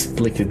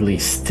inexplicably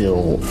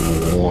still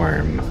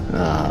warm.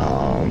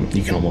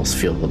 You can almost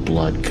feel the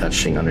blood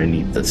gushing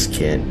underneath the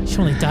skin. She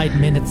only died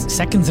minutes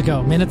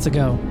ago.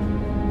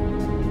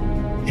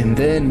 And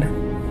then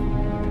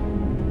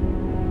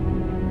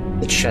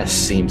the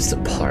chest seems to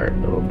part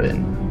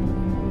open.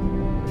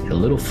 A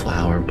little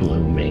flower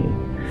blooming.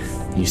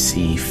 You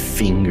see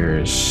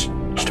fingers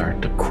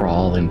start to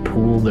crawl and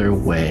pull their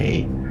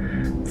way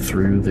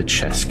through the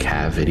chest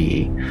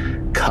cavity,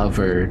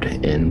 covered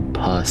in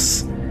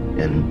pus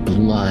and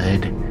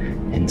blood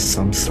and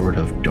some sort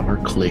of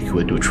dark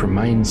liquid which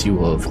reminds you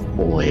of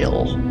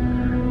oil,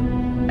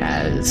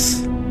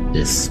 as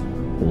this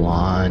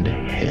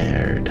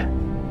blonde-haired,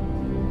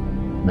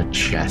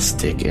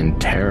 majestic and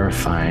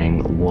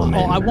terrifying woman.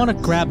 Oh, I want to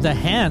grab the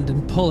hand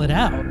and pull it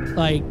out.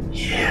 Like,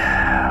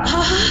 yeah.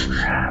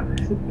 Grab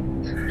it.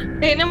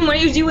 Aiden, what are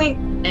you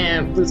doing?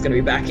 And Blue's gonna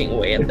be backing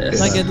away at this.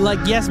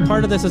 Yes,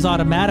 part of this is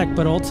automatic,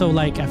 but also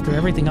like after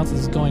everything else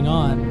is going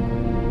on.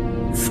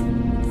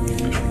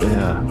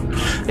 Yeah,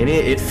 and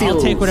it feels...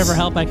 I'll take whatever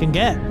help I can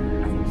get.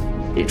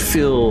 It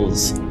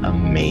feels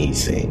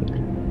amazing.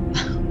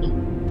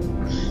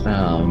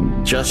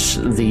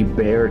 Just the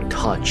bare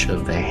touch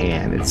of the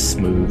hand, it's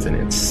smooth and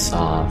it's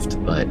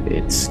soft, but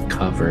it's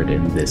covered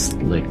in this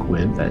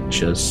liquid that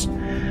just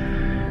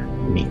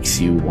makes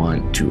you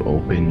want to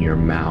open your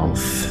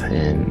mouth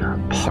and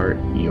part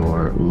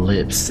your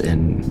lips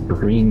and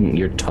bring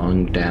your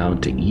tongue down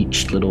to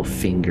each little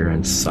finger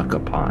and suck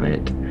upon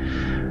it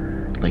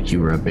like you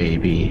were a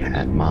baby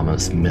at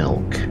mama's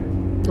milk.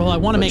 Well, I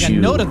want to make a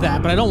note of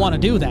that, but I don't want to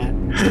do that.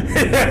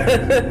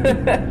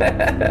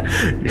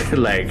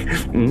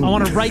 I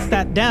want to write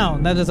that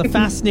down. That is a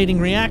fascinating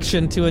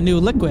reaction to a new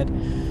liquid.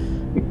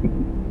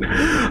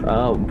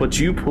 But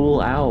you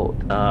pull out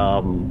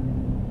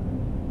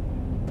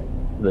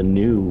the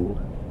new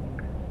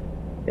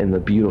and the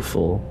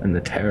beautiful and the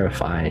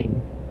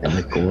terrifying and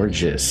the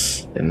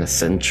gorgeous and the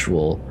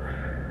sensual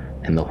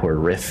and the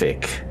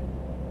horrific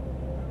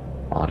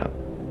Autumn.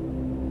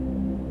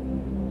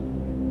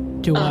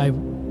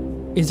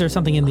 Is there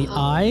something in the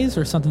eyes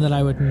or something that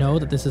I would know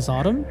that this is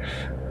Autumn?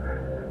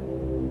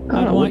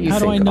 How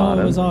do I know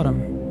it was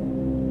Autumn?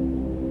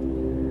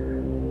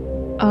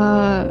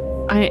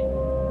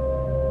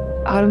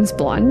 Autumn's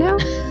blonde now?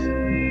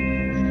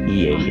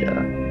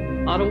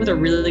 Yeah. Autumn with a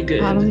really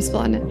good Autumn's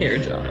blonde now. hair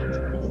job.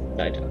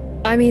 Eye job.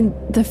 I mean,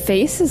 the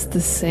face is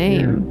the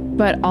same,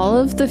 but all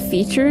of the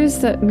features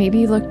that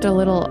maybe looked a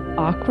little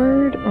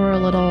awkward or a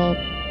little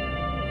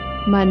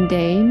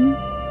mundane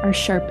are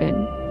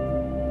sharpened,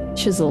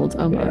 chiseled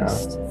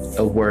almost.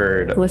 A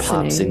word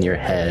Listening. pops in your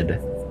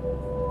head.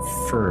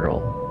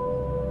 Fertile.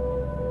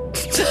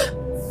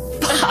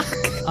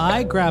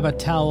 I grab a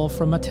towel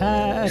from a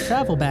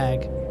travel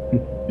bag.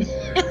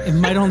 It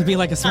might only be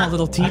like a small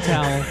little tea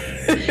towel.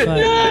 But...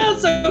 Yeah,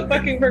 so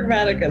fucking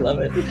pragmatic. I love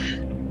it.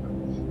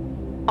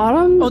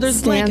 Autumn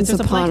there's blankets. stands There's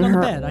a upon blanket on the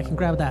her bed. I can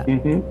grab that.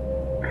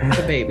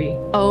 The baby.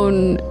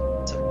 own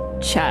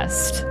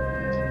chest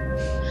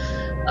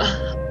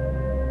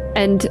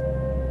and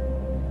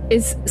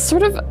is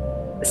sort of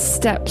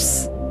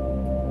steps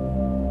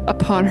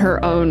upon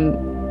her own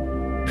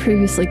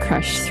previously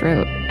crushed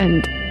throat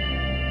and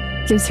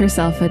gives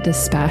herself a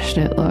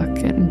dispassionate look,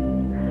 and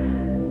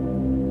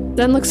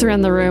then looks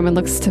around the room and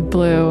looks to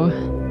Blue,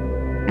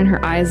 and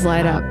her eyes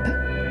light up.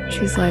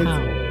 She's like,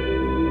 How?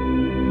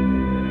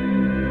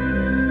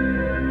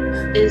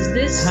 Is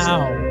this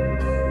How?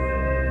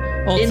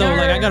 Also,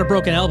 I got a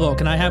broken elbow.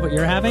 Can I have what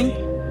you're having?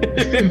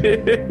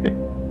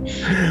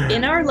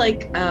 in our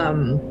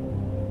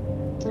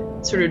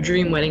sort of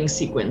dream wedding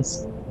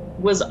sequence?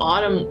 Was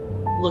Autumn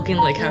looking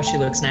like how she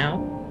looks now?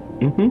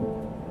 Mm-hmm.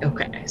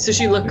 Okay, so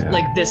she looked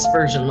like this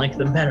version, like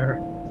the better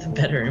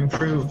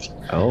improved.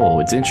 Oh,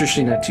 it's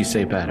interesting that you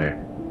say better.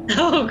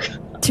 Oh, God.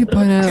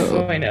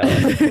 2.0. I know.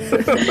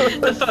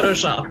 The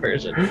Photoshop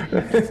version.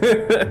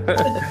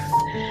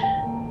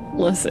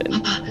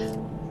 Listen.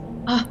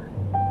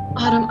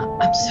 Autumn,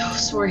 I'm so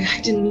sorry. I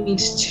didn't mean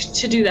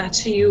to do that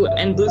to you.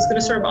 And Blue's gonna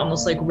sort of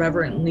almost like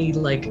reverently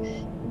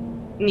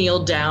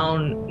kneel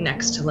down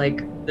next to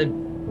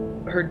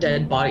her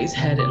dead body's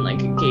head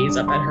and gaze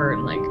up at her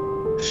in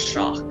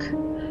shock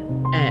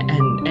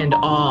and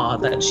awe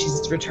that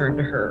she's returned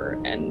to her,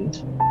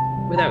 and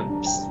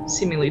without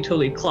seemingly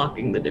totally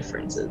clocking the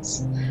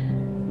differences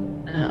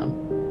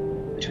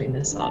between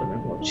this Autumn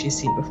and what she's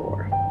seen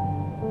before.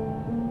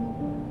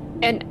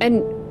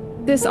 And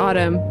this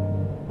Autumn,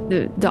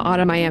 the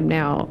Autumn I am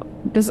now,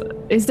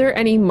 is there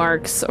any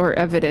marks or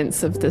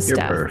evidence of this You're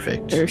death?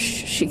 perfect. Or is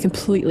she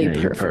completely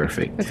perfect? You're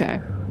perfect. Okay.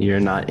 You're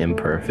not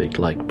imperfect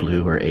like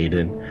Blue or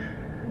Aiden.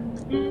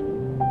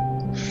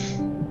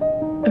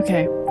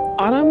 Okay.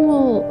 Autumn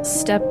will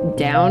step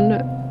down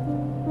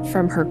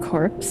from her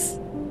corpse,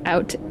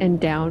 out and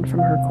down from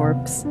her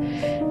corpse,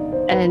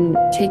 and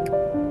take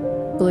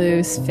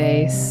Blue's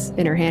face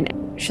in her hand.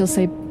 She'll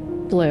say,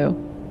 Blue.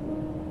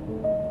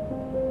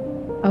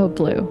 Oh,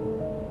 Blue.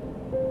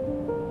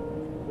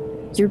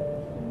 Your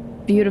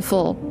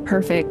beautiful,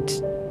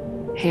 perfect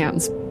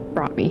hands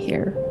brought me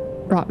here,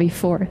 brought me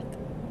forth.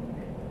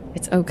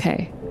 It's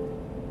okay.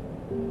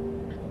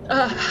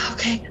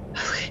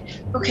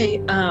 Okay.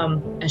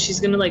 And she's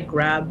gonna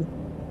grab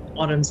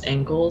Autumn's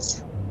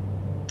ankles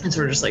and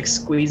sort of just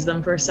squeeze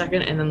them for a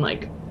second, and then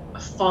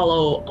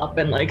follow up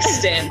and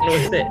stand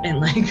with it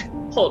and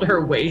hold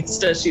her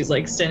waist as she's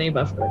standing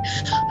above her.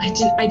 I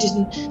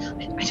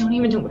don't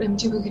even know what I'm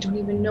doing. I don't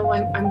even know.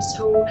 I'm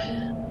so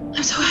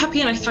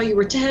happy, and I thought you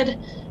were dead.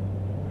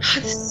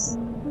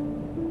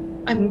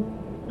 Aiden,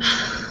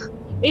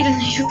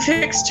 you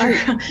fixed her.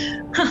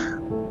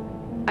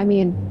 I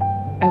mean,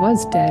 I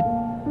was dead.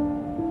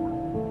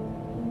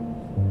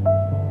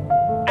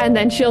 And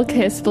then she'll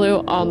kiss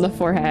Blue on the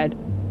forehead.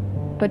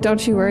 But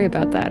don't you worry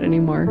about that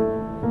anymore.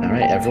 All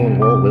right, everyone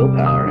roll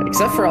willpower.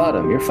 Except for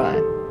Autumn, you're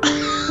fine.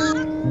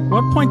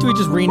 What point do we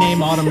just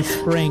rename Autumn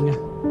Spring?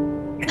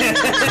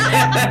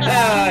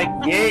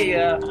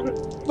 Yeah.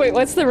 Wait,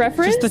 what's the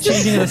reference? Just the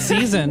changing of the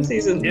season.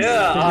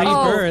 Yeah. The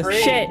rebirth. Oh,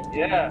 shit.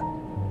 Yeah.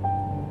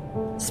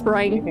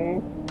 Spring.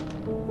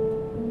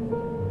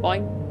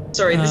 Boing.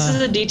 Sorry, this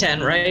is a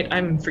D10, right?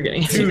 I'm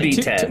forgetting.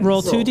 2d10s.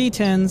 Roll 2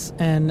 D10s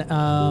and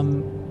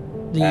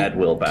add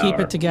willpower. Keep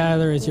it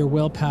together is your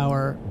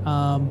willpower.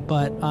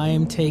 But I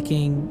am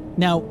taking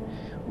now.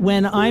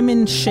 When I'm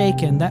in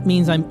shaken, that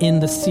means I'm in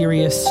the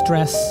serious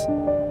stress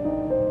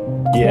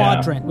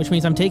quadrant, which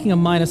means I'm taking a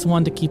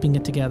 -1 to keeping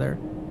it together.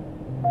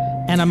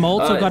 And I'm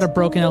also got a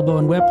broken elbow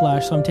and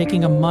whiplash, so I'm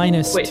taking a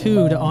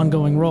 -2 to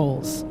ongoing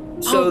rolls.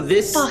 So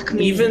fuck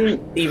me.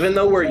 even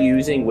though we're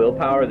using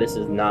willpower, this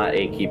is not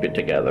a keep it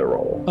together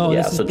roll. Oh,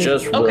 yeah, this is so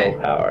just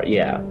willpower.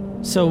 Yeah.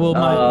 So will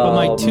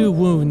my 2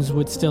 wounds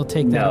would still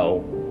take that?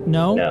 No.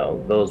 No? No,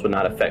 those would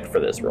not affect for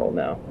this roll,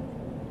 no.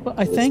 Well,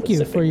 I thank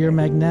you for your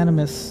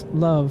magnanimous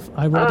love.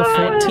 I rolled a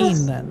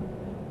 14 then.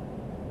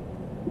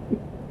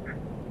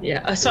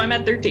 Yeah, so I'm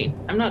at 13.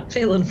 I'm not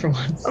failing for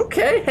once.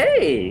 Okay,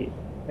 hey.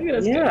 Look at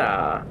us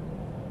Yeah.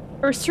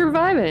 We're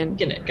surviving.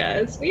 Get it,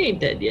 guys. We ain't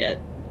dead yet.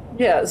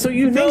 Yeah, so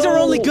Things are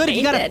only good if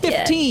you got a Ain't dead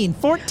 15.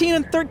 14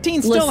 and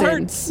 13 still Listen.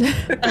 hurts.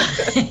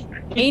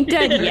 Ain't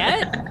dead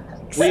yet?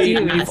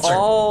 We've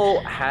all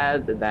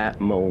had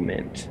that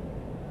moment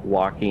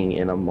walking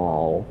in a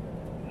mall,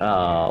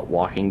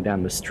 walking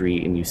down the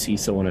street, and you see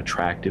someone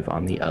attractive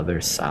on the other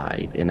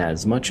side. And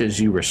as much as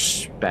you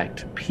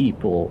respect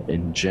people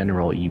in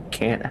general, you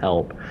can't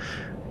help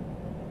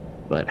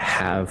but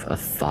have a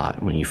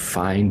thought when you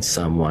find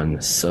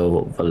someone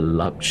so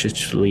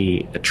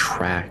voluptuously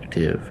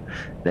attractive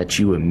that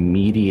you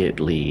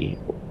immediately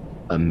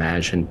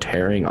imagine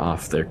tearing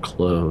off their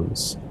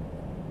clothes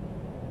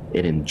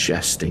and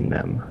ingesting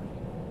them.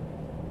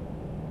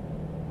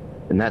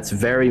 And that's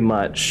very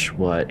much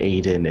what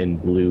Aiden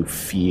and Blue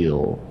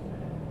feel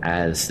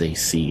as they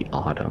see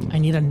Autumn. I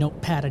need a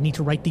notepad. I need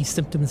to write these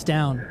symptoms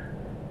down.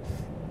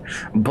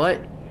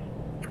 But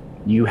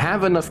you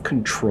have enough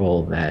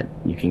control that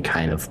you can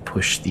kind of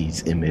push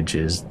these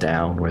images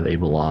down where they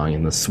belong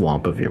in the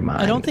swamp of your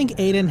mind. I don't think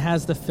Aiden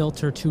has the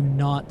filter to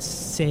not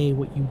say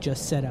what you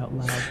just said out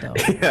loud, though.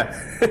 Yeah.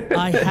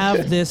 I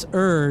have this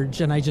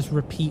urge, and I just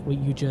repeat what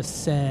you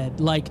just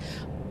said. Like,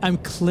 I'm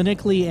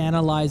clinically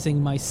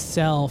analyzing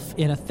myself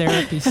in a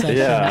therapy session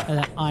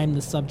that I'm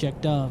the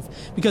subject of.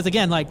 Because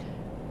again, like,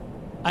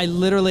 I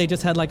literally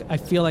just had I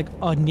feel like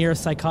a near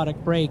psychotic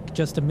break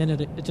just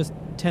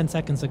 10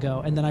 seconds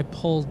ago. And then I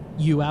pulled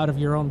you out of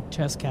your own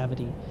chest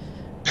cavity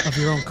of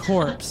your own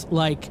corpse.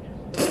 like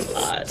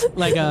a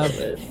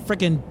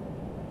freaking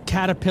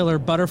caterpillar,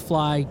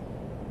 butterfly,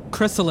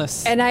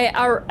 chrysalis. And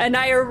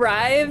I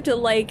arrived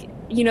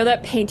that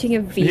painting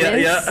of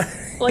Venus. Yeah.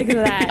 Like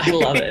that. I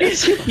love it.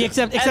 Yeah,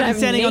 except I'm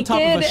standing on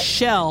top of a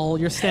shell.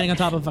 You're standing on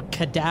top of a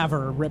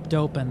cadaver ripped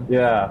open.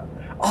 Yeah.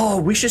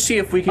 Oh, we should see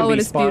if we can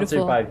be sponsored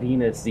beautiful. by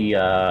Venus, the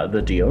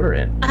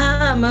deodorant.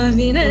 I'm a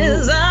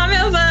Venus, I'm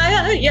your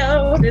fire,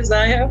 your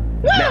desire.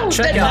 Woo! Now,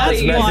 check out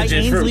That's this why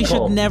messages from Ainsley should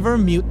Cole. never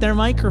mute their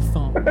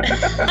microphone.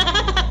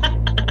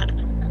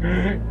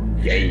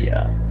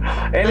 Yeah.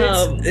 And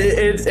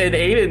it's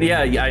Aiden,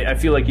 yeah, I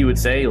feel like you would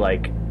say,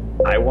 like,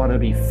 I want to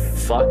be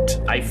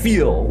fucked. I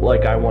feel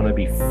like I want to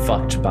be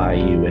fucked by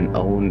you and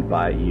owned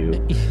by you.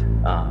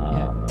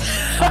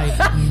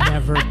 I've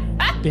never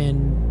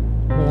been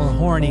more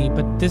horny,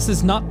 but this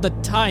is not the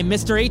time.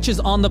 Mr. H is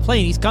on the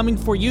plane. He's coming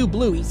for you,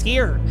 Blue. He's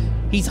here.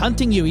 He's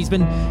hunting you. He's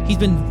been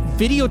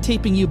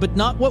videotaping you, but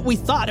not what we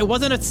thought. It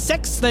wasn't a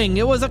sex thing.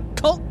 It was a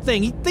cult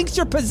thing. He thinks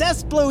you're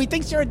possessed, Blue. He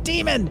thinks you're a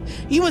demon.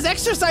 He was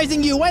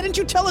exorcising you. Why didn't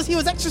you tell us he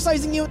was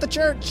exorcising you at the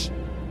church?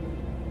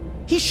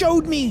 He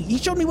showed me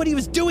what he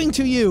was doing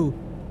to you.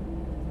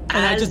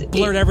 And I just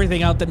blurred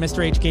everything out that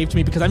Mr. H gave to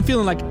me because I'm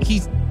feeling like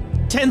he's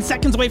 10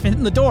 seconds away from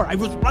hitting the door. I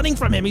was running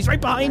from him. He's right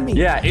behind me.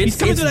 Yeah, he's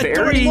coming through that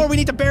door anymore. We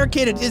need to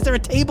barricade it. Is there a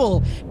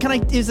table?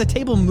 Is the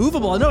table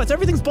movable? No,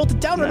 everything's bolted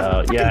down. No, on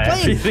a fucking plane.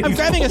 everything's I'm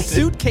grabbing bolted. a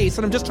suitcase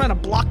and I'm just trying to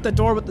block the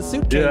door with the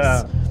suitcase.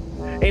 Yeah.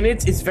 And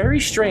it's very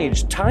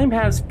strange. Time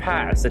has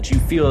passed that you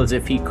feel as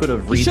if he could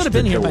have He reached should have the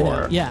been here door.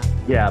 by now. Yeah.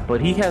 Yeah, but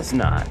he has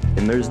not.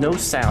 And there's no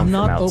sound I'm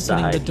not from outside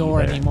opening the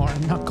door either. anymore.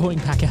 I'm not going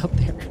back out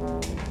there.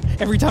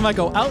 Every time I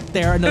go out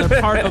there,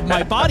 another part of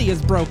my body is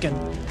broken.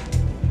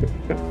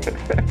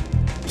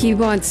 He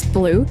wants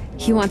Blue.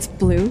 He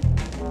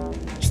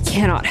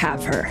cannot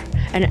have her.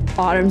 And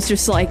Autumn's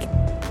just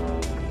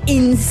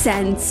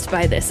incensed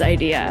by this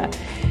idea.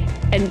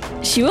 And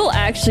she will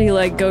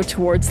actually go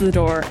towards the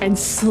door and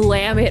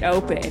slam it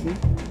open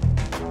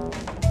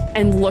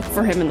and look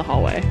for him in the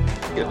hallway.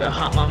 Give it a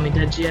hot mommy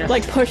dead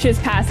GF. Pushes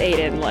past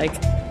Aiden,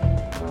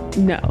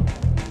 no.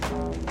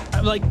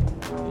 I'm like,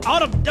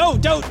 Autumn, no,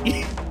 don't.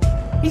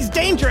 He's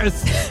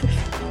dangerous.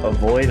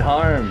 Avoid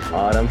harm,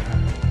 Autumn.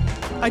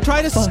 I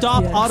try to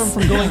stop yes. Autumn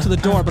from going to the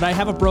door, but I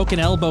have a broken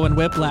elbow and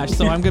whiplash,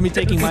 so I'm going to be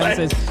taking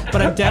minuses.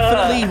 But I'm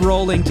definitely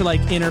rolling to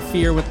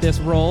interfere with this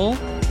roll.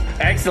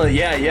 Excellent,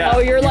 yeah. Oh,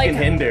 you're you can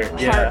hinder,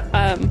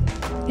 yeah.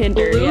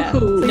 Hinder, yeah.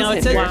 Ooh. Now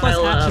it says While, plus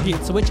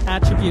attribute, so which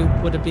attribute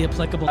would it be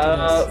applicable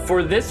to this?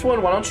 For this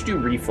one, why don't you do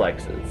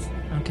reflexes?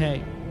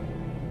 Okay.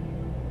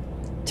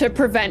 To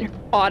prevent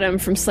Autumn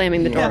from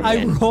slamming the door Yeah, I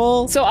again.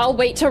 roll. So I'll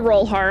wait to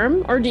roll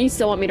harm, or do you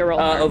still want me to roll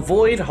harm?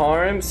 Avoid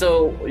harm.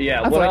 So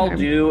yeah, Avoid what I'll harm.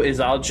 do is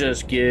I'll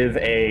just give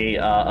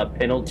a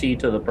penalty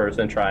to the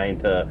person trying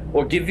to,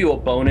 or give you a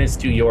bonus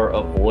to your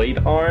avoid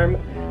harm.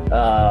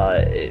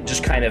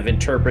 Just kind of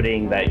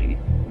interpreting that,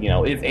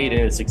 if Aiden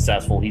is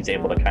successful, he's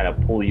able to kind of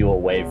pull you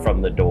away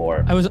from the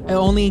door. I was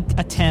only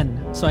a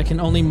 10, so I can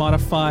only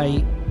modify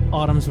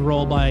Autumn's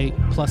roll by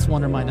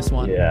 +1 or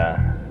 -1. Yeah.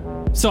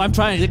 So I'm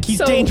trying to. He's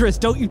dangerous.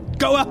 Don't you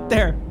go out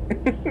there.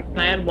 Can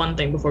I add one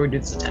thing before we do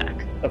this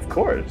attack? Of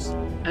course.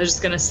 I was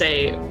just gonna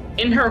say,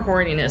 in her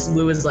horniness,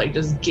 Lou is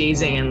just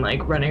gazing and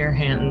running her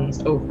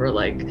hands over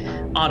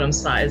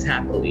Autumn's thighs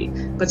happily.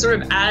 But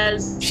sort of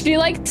as She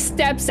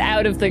steps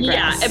out of the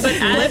grass. yeah, but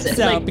as Flips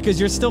out because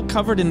you're still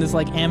covered in this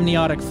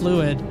amniotic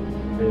fluid.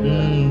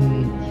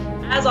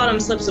 As Autumn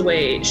slips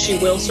away, she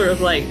will sort of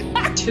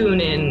tune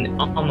in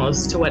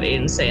almost to what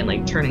Aiden's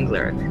saying, turn and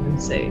glare at him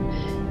and say,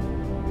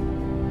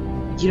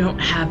 "You don't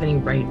have any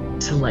right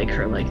to like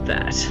her like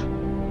that,"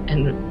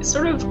 and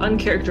sort of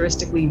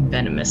uncharacteristically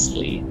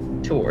venomously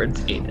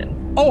towards Aiden.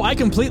 Oh, I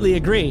completely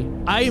agree.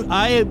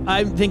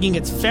 I'm thinking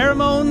it's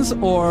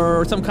pheromones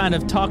or some kind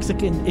of toxic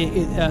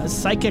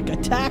psychic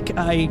attack.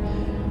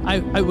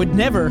 I would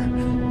never.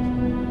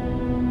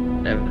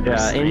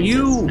 And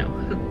you,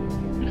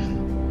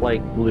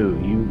 like Blue,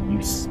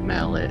 you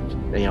smell it.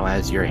 You know,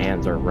 as your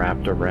hands are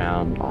wrapped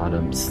around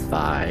Autumn's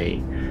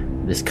thigh,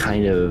 this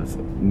kind of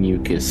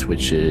mucus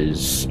which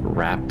is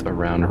wrapped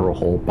around her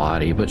whole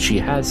body, but she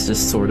has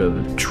this sort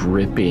of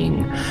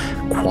dripping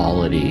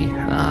quality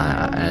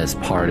as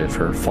part of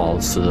her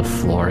falls to the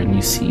floor, and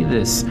you see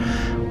this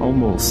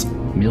almost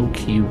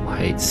milky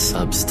white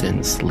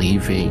substance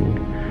leaving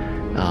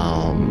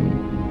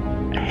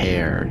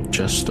hair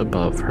just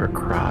above her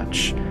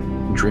crotch,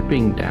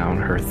 dripping down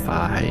her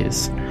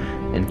thighs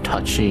and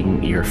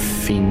touching your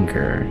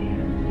finger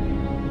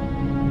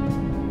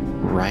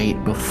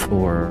right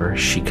before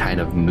she kind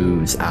of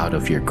moves out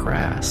of your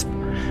grasp.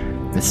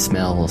 It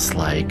smells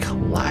like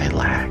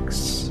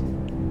lilacs.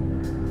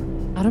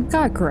 Autumn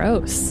got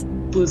gross.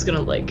 Blue's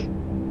gonna like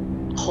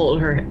hold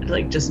her,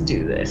 like just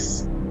do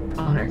this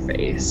on her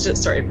face.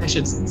 Sorry, I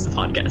should it's the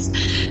podcast.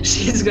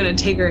 She's gonna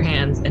take her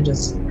hands and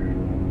just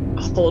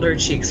hold her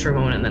cheeks for a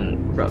moment and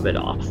then rub it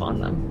off on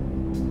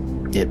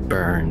them. It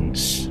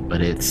burns,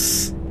 but it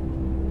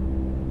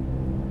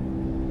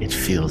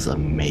feels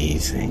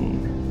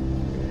amazing.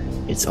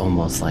 It's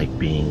almost like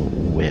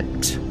being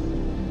whipped.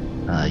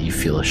 You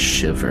feel a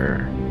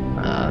shiver,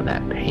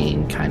 that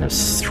pain kind of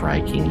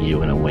striking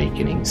you and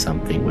awakening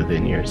something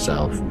within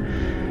yourself.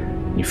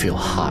 You feel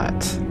hot.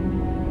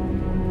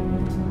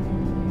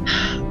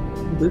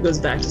 Blue goes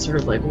back to sort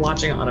of like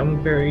watching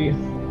Autumn very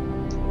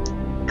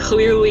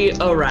clearly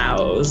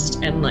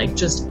aroused and like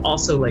just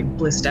also like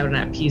blissed out and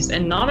at peace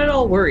and not at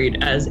all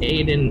worried as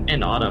Aiden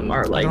and Autumn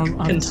are like I don't have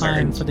time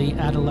concerned. for the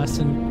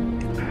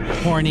adolescent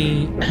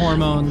horny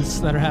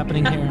hormones that are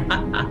happening here.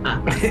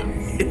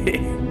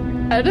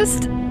 I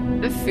just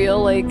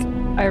feel like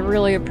I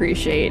really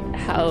appreciate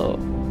how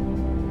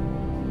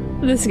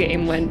this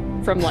game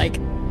went from like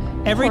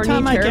Every horny,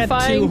 time I get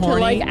terrifying too horny,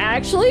 to like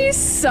actually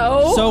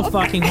so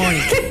fucking horny.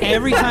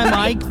 Every time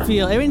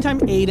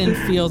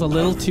Aiden feels a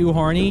little too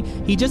horny,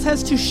 he just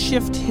has to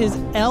shift his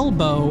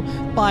elbow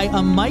by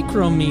a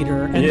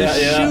micrometer, and the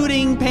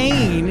shooting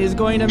pain is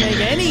going to make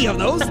any of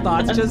those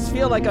thoughts just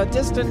feel like a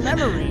distant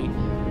memory.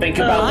 Think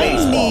about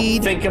baseball.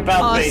 Need Think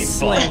about a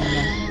baseball.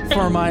 sling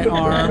for my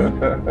arm.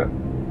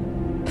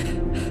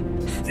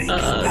 Think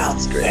about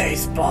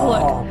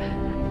baseball.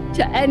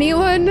 to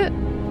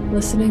anyone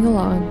listening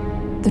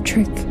along, the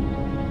trick,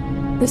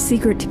 the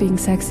secret to being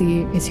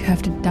sexy is you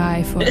have to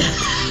die for it.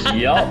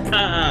 Yup.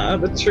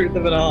 The truth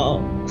of it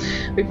all.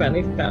 We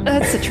finally found it.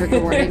 That's a trigger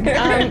warning.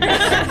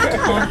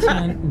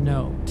 Content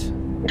note.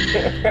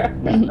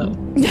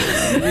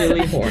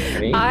 Really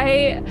horny.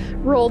 I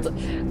rolled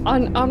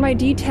on my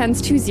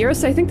D10s 2-0,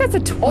 so I think that's a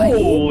 20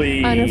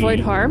 Holy. on avoid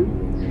harm.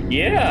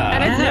 Yeah.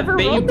 And I've never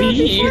rolled that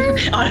before.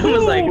 I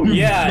was like,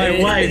 yeah, my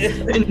it-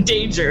 wife in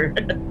danger.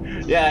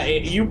 Yeah,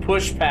 you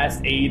push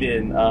past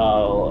Aiden,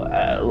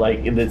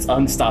 like this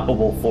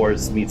unstoppable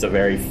force meets a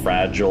very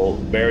fragile,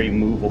 very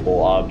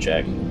movable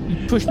object.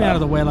 You push me out of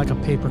the way like a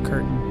paper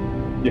curtain.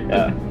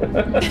 Yeah.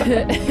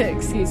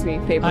 Excuse me,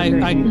 paper I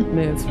curtain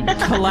move.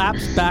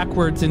 collapse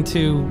backwards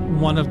into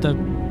one of the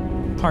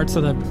parts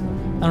of the,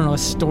 I don't know, a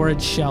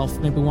storage shelf,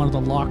 maybe one of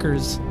the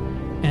lockers,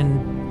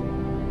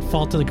 and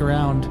fall to the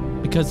ground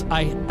because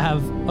I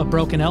have a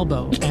broken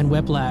elbow and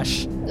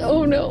whiplash.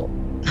 Oh no.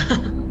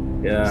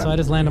 Yeah. So I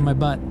just land on my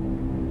butt.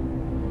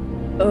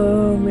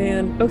 Oh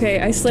man. Okay,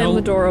 I slam Don't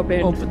the door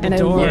open open the and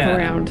door. I look Yeah.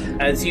 around.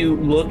 As you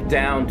look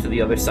down to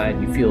the other side,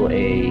 you feel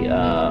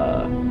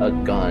a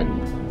gun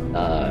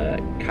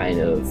kind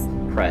of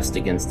pressed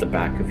against the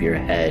back of your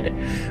head,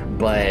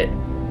 but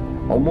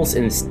almost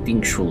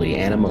instinctually,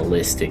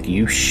 animalistic,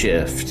 you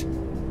shift.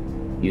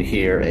 You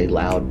hear a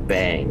loud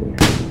bang.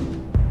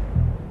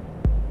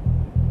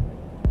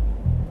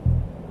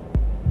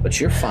 But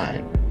you're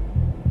fine.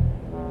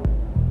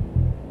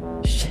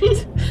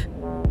 Shit.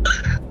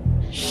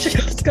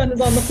 Chekhov's gun is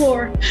on the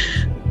floor.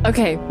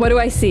 Okay, what do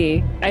I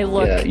see? I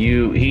look. Yeah,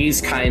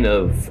 he's kind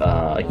of,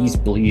 he's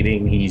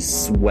bleeding, he's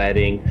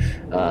sweating.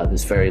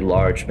 This very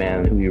large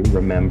man who you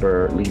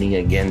remember leaning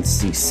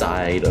against the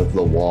side of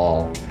the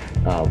wall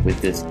with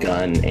this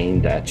gun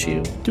aimed at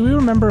you. Do we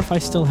remember if I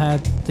still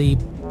had the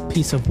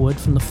piece of wood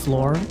from the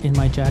floor in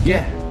my jacket?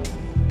 Yeah.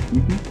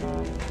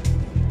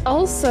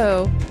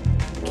 Also,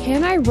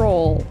 can I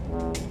roll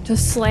to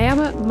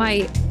slam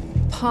my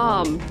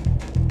palm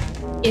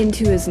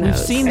into his nose? We've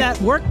seen that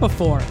work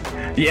before.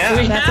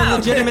 Yeah. That's a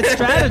legitimate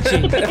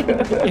strategy.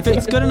 If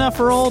it's good enough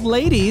for old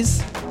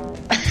ladies,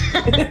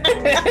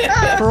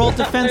 for old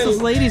defenseless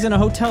ladies in a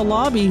hotel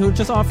lobby who are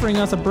just offering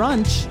us a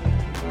brunch.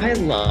 I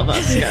love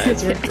us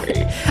guys. We're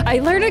great. I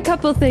learned a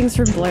couple things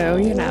from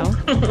Blue, you know.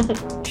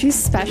 She's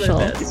special.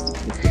 We're best.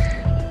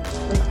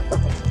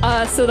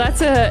 So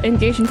that's a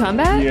engage in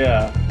combat?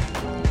 Yeah.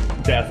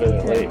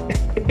 Definitely.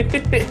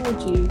 Oh,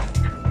 geez.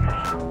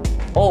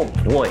 Oh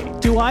boy.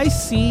 Do I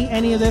see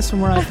any of this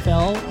from where I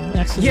fell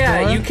next to the door?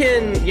 Yeah, you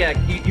can. Yeah,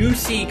 you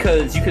see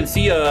because you can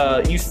see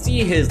you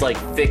see his like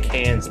thick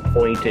hands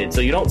pointed.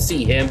 So you don't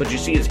see him, but you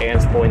see his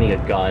hands pointing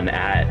a gun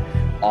at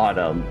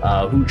Autumn,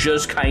 who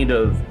just kind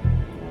of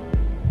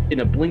in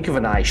a blink of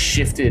an eye,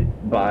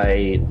 shifted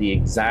by the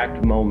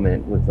exact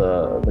moment with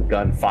the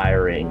gun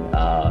firing,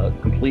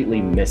 completely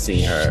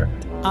missing her.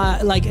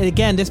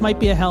 Again, this might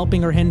be a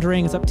helping or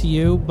hindering. It's up to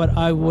you. But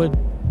I would,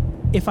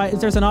 if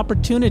there's an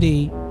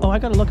opportunity. Oh, I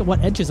got to look at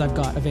what edges I've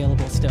got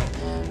available still.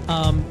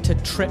 To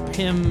trip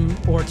him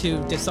or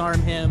to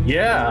disarm him.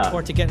 Yeah.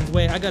 Or to get in his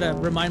way. I got to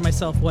remind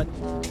myself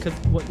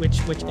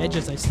which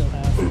edges I still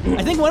have.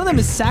 I think one of them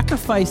is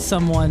sacrifice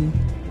someone.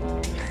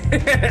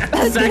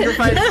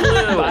 Sacrifice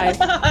Blue.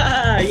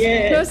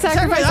 Yeah. No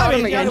sacrifice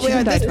Autumn again. She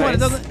At this died point,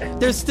 twice.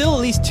 there's still at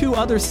least 2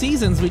 other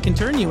seasons we can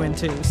turn you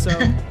into. So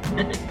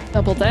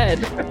Double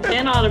dead.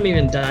 Can Autumn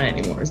even die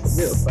anymore is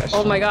the real question.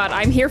 Oh my god,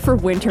 I'm here for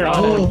winter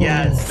Autumn. Oh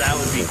yes, that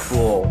would be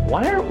cool.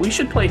 We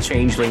should play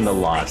Changeling the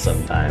Law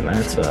sometime.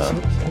 That's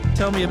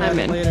tell me about I'm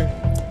it in. later.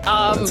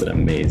 that's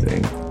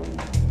amazing.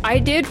 I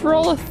did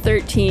roll a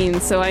 13,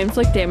 so I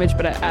inflict damage,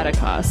 but at a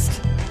cost.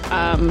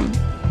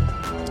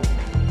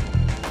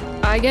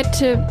 I get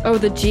to... Oh,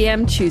 the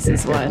GM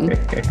chooses one.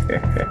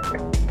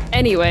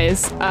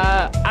 Anyways,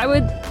 I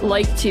would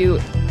like to,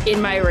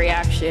 in my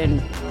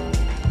reaction,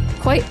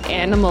 quite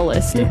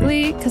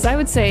animalistically, because I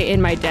would say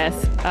in my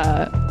death,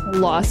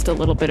 lost a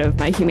little bit of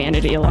my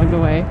humanity along the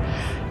way,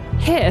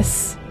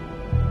 hiss,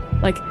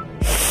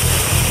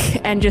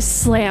 and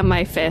just slam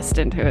my fist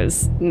into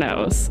his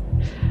nose.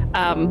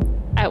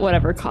 At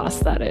whatever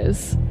cost that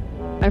is.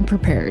 I'm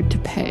prepared to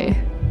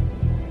pay.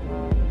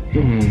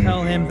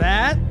 Tell him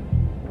that.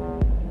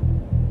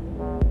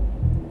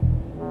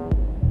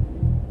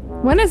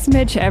 When has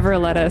Mitch ever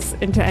led us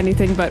into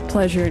anything but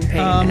pleasure and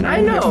pain?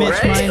 I know,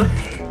 Mitch,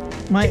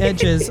 right? my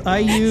edges. I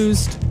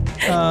used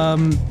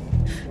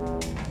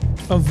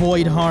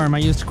avoid harm. I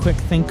used quick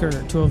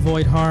thinker to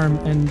avoid harm,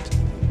 and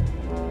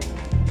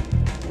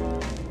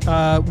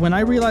when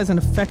I realize an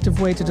effective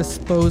way to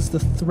dispose the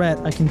threat,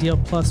 I can deal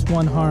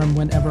 +1 harm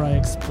whenever I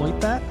exploit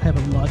that. I have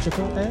a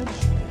logical edge.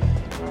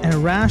 And a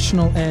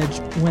rational edge,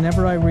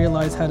 whenever I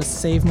realize how to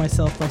save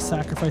myself by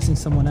sacrificing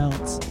someone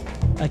else,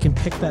 I can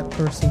pick that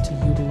person to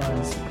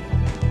utilize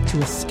to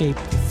escape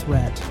the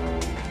threat.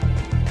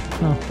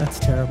 Oh, that's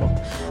terrible.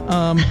 So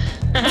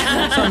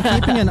I'm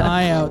keeping an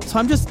eye out. So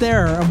I'm just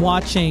there. I'm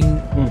watching,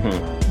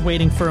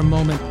 waiting for a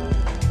moment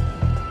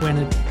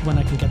when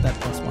I can get that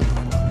 +1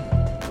 harm on.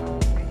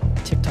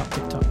 Tick tock,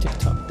 tick tock, tick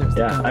tock. There's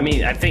the gun. I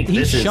mean, I think He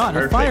this is shot. He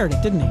perfect. fired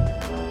it, didn't he?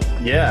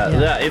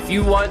 Yeah. If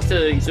you want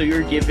to, so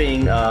you're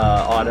giving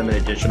Autumn an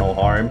additional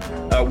harm.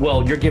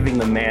 You're giving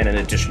the man an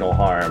additional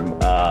harm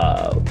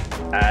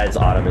as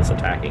Autumn is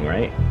attacking,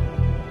 right?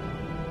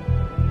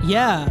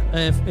 Yeah.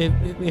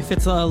 If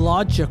it's a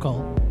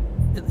logical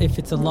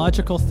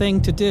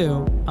thing to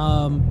do,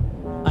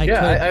 I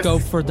could go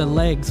for the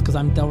legs because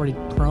I'm already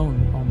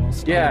prone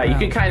almost. Yeah, you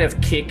can kind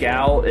of kick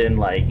out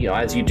and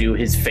as you do,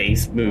 his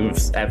face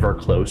moves ever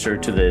closer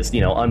to this,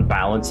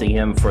 unbalancing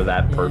him for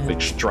that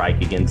perfect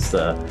strike against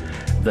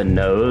the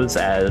nose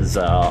as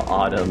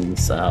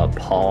Autumn's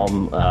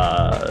palm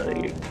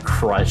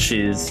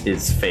crushes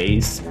his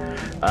face.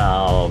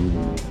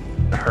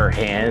 Her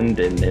hand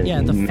and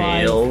the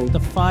nail. the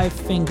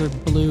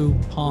 5-fingered blue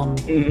palm.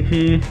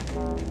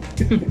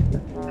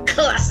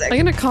 Classic. I'm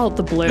gonna call it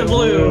the blue. The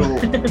blue.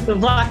 The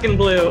black and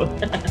blue.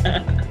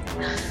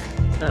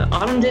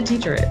 Autumn did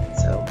teach her it,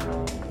 so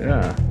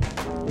Yeah.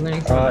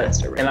 learning from the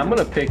master. And I'm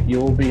gonna pick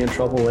 "You'll Be in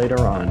Trouble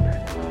Later On."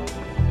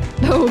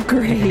 Oh,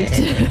 great.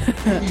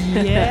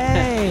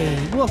 Yay!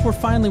 Look, we're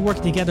finally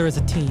working together as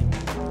a team.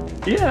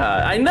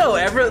 Yeah, I know.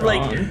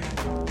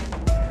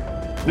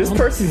 This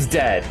person's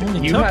dead.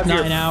 Only You took have 9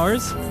 your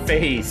hours.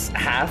 face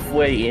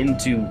halfway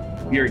into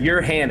your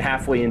hand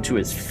halfway into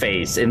his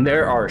face, and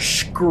there are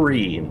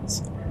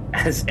screams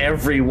as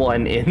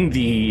everyone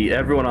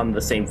on the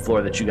same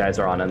floor that you guys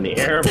are on the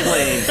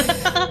airplane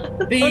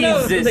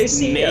sees they this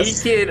see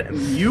us. naked,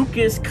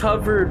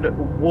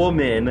 mucus-covered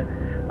woman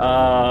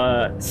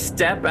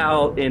step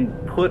out and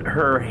put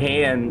her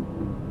hand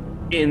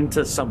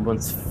into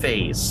someone's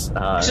face.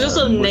 She's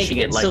also pushing naked,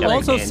 it like so a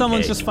Also, pancake.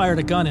 someone's just fired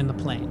a gun in the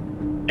plane.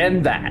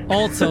 And that.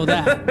 Also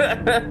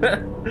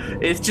that.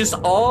 It's just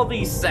all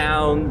these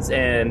sounds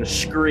and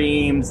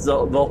screams. The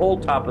whole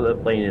top of the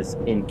plane is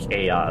in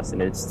chaos,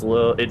 and it's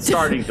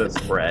starting to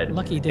spread.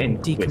 Lucky you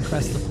didn't and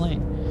decompress quickly. the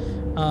plane.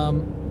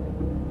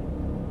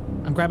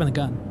 I'm grabbing the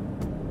gun.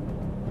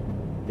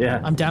 Yeah.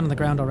 I'm down on the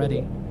ground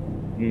already.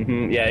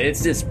 Yeah,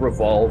 it's this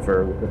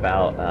revolver with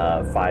about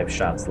 5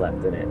 shots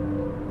left in it.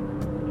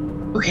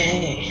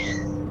 Okay.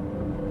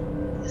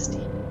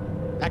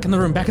 Back in the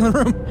room.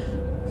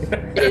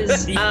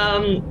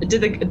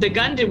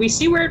 Did we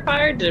see where it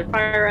fired? Did it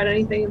fire at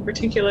anything in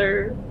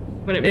particular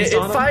when it missed It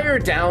Autumn?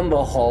 fired down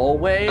the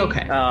hallway.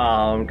 Okay.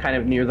 Kind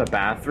of near the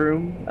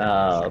bathroom,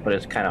 but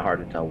it's kind of hard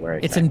to tell where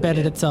It's exactly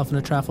embedded it is. itself in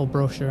a travel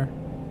brosure.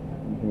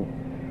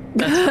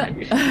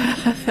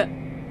 That's fine.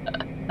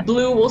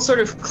 Blue will sort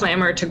of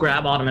clamor to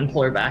grab Autumn and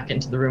pull her back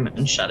into the room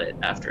and shut it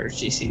after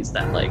she sees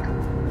that,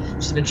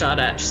 she's been shot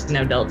at. She's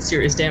now dealt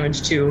serious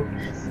damage to.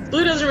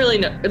 Blue doesn't really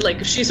know,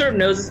 she sort of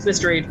knows it's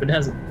Mr. H, but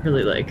hasn't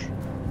really,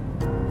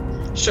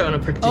 shown a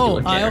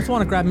particular care. I also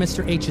want to grab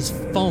Mr. H's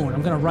phone.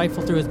 I'm going to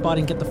rifle through his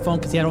body and get the phone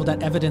because he had all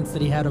that evidence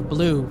that he had of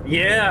Blue.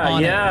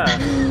 Yeah.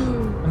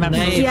 I'm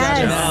absolutely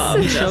Yes. now.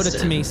 He showed it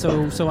to me,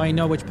 so I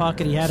know which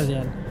pocket he had it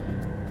in.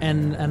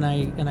 And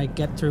I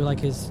get through like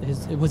his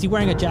was he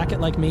wearing a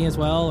jacket like me as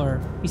well, or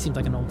he seemed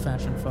like an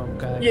old-fashioned folk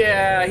guy?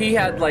 Yeah, he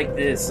had like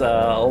this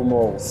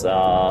almost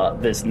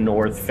this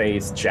North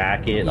Face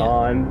jacket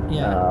on.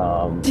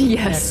 Yeah.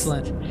 Yes.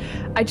 Excellent.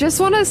 I just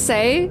want to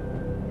say,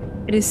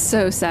 it is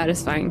so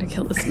satisfying to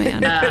kill this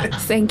man.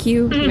 Thank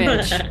you,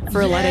 Mitch,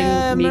 for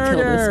letting me kill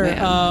this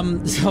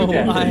man. So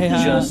I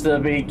just the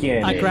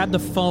beginning. I grabbed the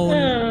phone.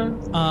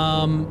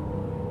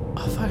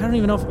 I don't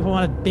even know if we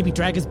want to maybe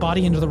drag his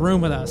body into the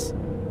room with us.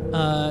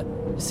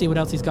 See what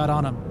else he's got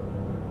on him,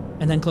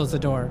 and then close the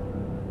door.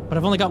 But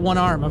I've only got one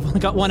arm. I've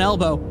only got one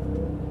elbow.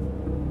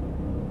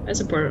 I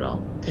support it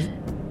all.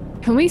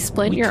 Can we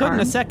splint your could arm? in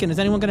a second. Is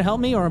anyone gonna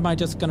help me, or am I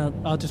just gonna?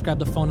 I'll just grab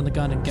the phone and the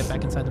gun and get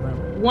back inside the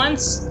room.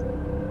 Once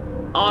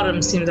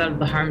Autumn seems out of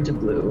the harm to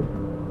Blue,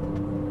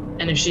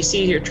 and if she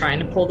sees you're trying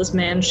to pull this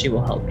man, she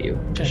will help you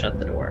to shut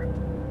the door.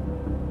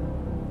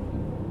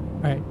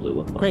 All right. Blue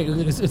will help. Great.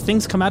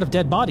 Things come out of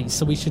dead bodies,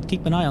 so we should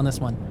keep an eye on this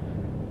one.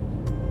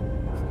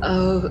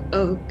 Oh,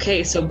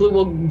 okay. So Blue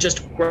will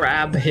just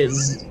grab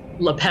his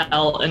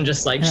lapel and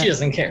just like, she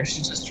doesn't care.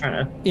 She's just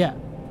trying to yank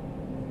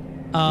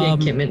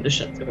him in to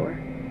shut the door.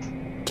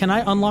 Can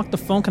I unlock the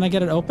phone? Can I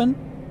get it open?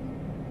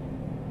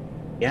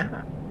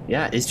 Yeah.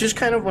 It's just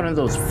kind of one of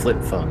those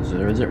flip phones.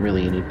 There isn't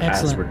really any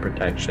password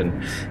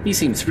protection. He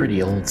seems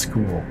pretty old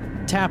school.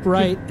 Tap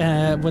right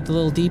with the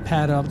little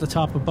D-pad up the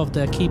top above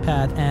the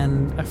keypad,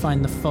 and I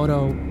find the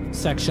photo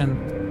section.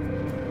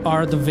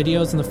 Are the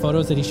videos and the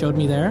photos that he showed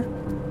me there?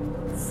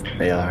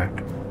 They are.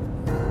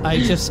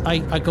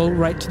 I go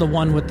right to the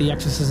one with the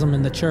exorcism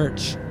in the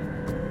church,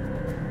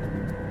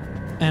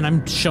 and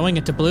I'm showing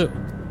it to Blue.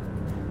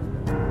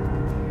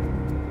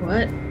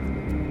 What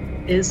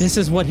is This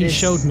is what he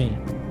showed me.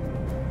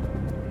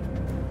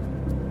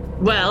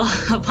 Well,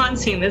 upon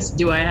seeing this,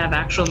 do I have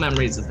actual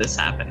memories of this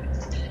happening?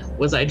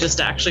 Was I just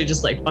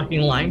like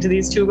fucking lying to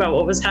these two about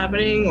what was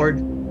happening, or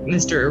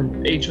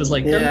Mr. H was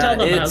like, don't tell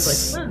them, and I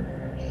was like,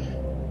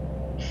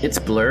 It's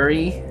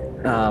blurry,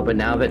 but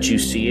now that you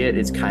see it,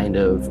 it's kind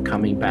of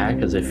coming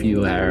back as if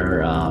you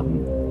are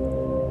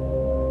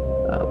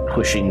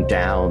pushing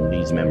down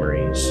these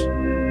memories.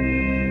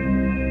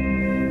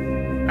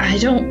 I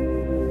don't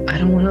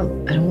want to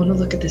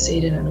look at this,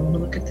 Aiden. I don't want to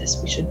look at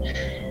this.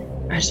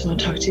 I just want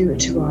to talk to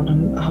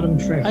Autumn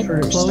for I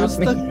close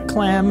the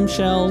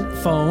clamshell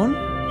phone.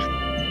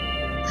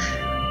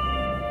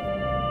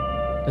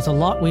 There's a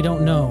lot we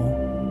don't know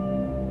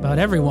about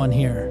everyone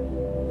here.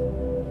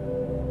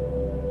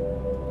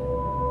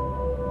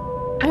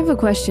 I have a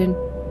question.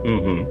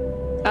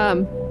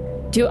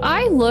 Mm-hmm. Do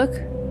I look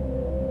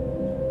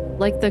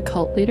like the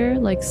cult leader,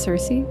 like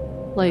Cersei?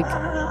 Like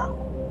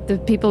the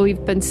people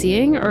we've been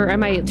seeing, or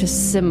am I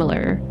just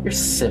similar? You're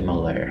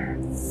similar.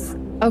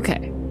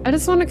 Okay. I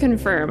just want to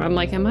confirm. I'm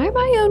like, am I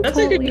my own That's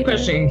cult a good leader?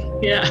 question.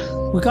 Yeah.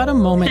 We got a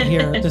moment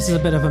here. This is a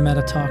bit of a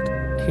meta talk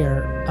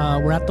here.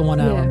 We're at the 1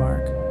 hour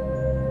mark.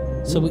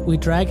 So we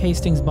drag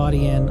Hastings'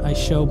 body in. I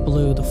show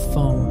Blue the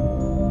phone.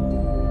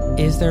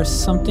 Is there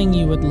something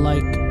you would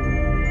like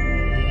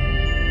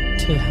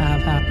to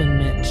have happen,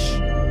 Mitch,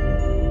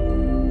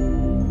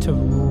 to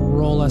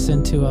roll us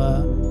into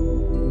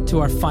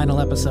our final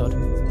episode?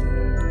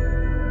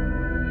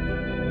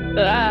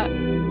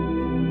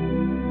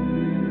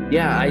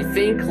 Yeah, I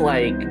think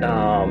like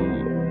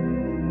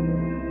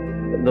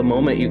the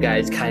moment you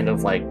guys kind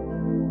of like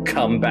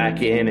come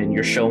back in and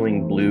you're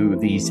showing Blue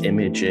these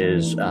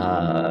images,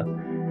 the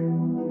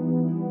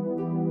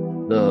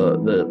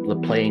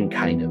plane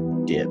kind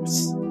of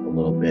dips a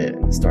little bit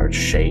and starts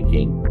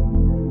shaking.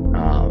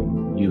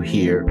 You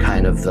hear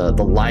kind of the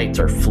lights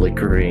are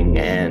flickering,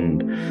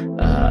 and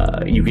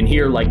you can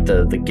hear like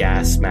the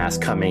gas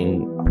mask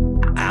coming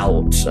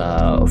out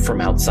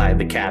from outside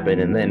the cabin,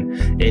 and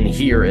then in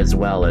here as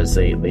well as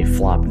they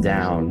flop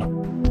down.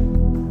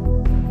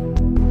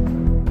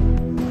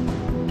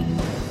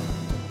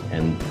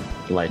 And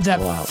lights go out.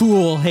 That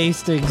fool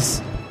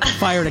Hastings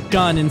fired a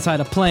gun inside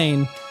a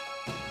plane.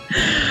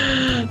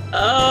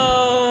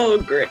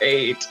 Oh,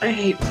 great. I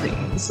hate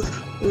planes. This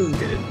is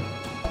good.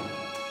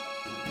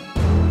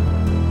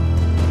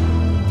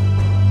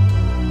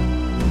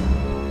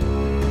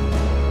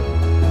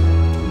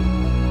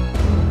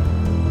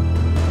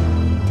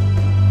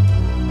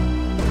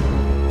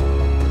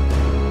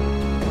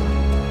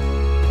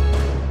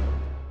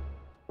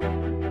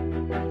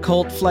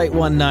 Cult Flight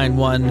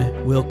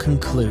 191 will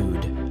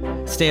conclude.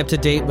 Stay up to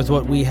date with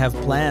what we have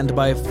planned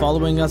by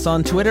following us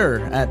on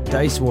Twitter at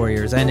Dice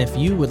Warriors. And if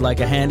you would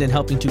like a hand in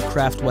helping to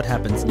craft what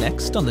happens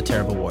next on the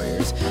Terrible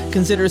Warriors,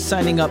 consider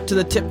signing up to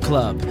the Tip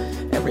Club.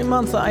 Every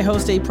month I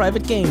host a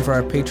private game for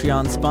our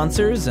Patreon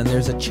sponsors, and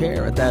there's a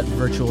chair at that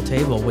virtual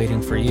table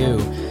waiting for you.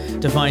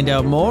 To find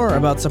out more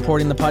about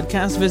supporting the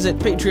podcast, visit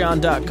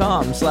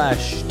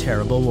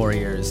patreon.com/Terrible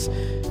Warriors.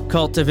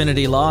 Cult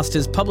Divinity Lost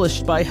is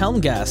published by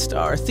Helmgast.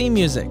 Our theme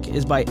music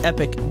is by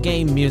Epic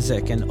Game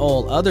Music, and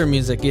all other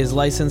music is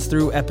licensed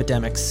through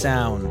Epidemic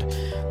Sound.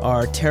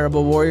 Our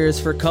Terrible Warriors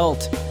for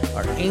Cult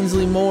are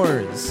Ainsley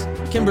Moores,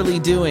 Kimberly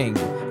Dewing,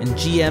 and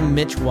GM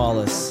Mitch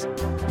Wallace.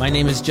 My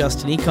name is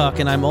Justin Eacock,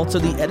 and I'm also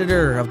the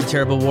editor of The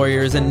Terrible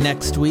Warriors, and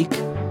next week,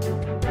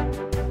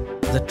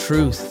 the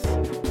truth,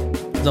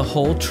 the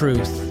whole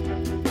truth,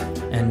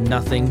 and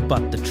nothing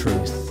but the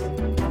truth.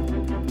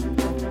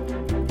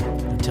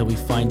 Until we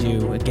find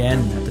you again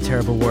at the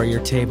Terrible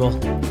Warrior table,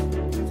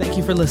 thank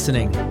you for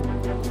listening.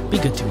 Be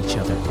good to each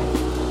other.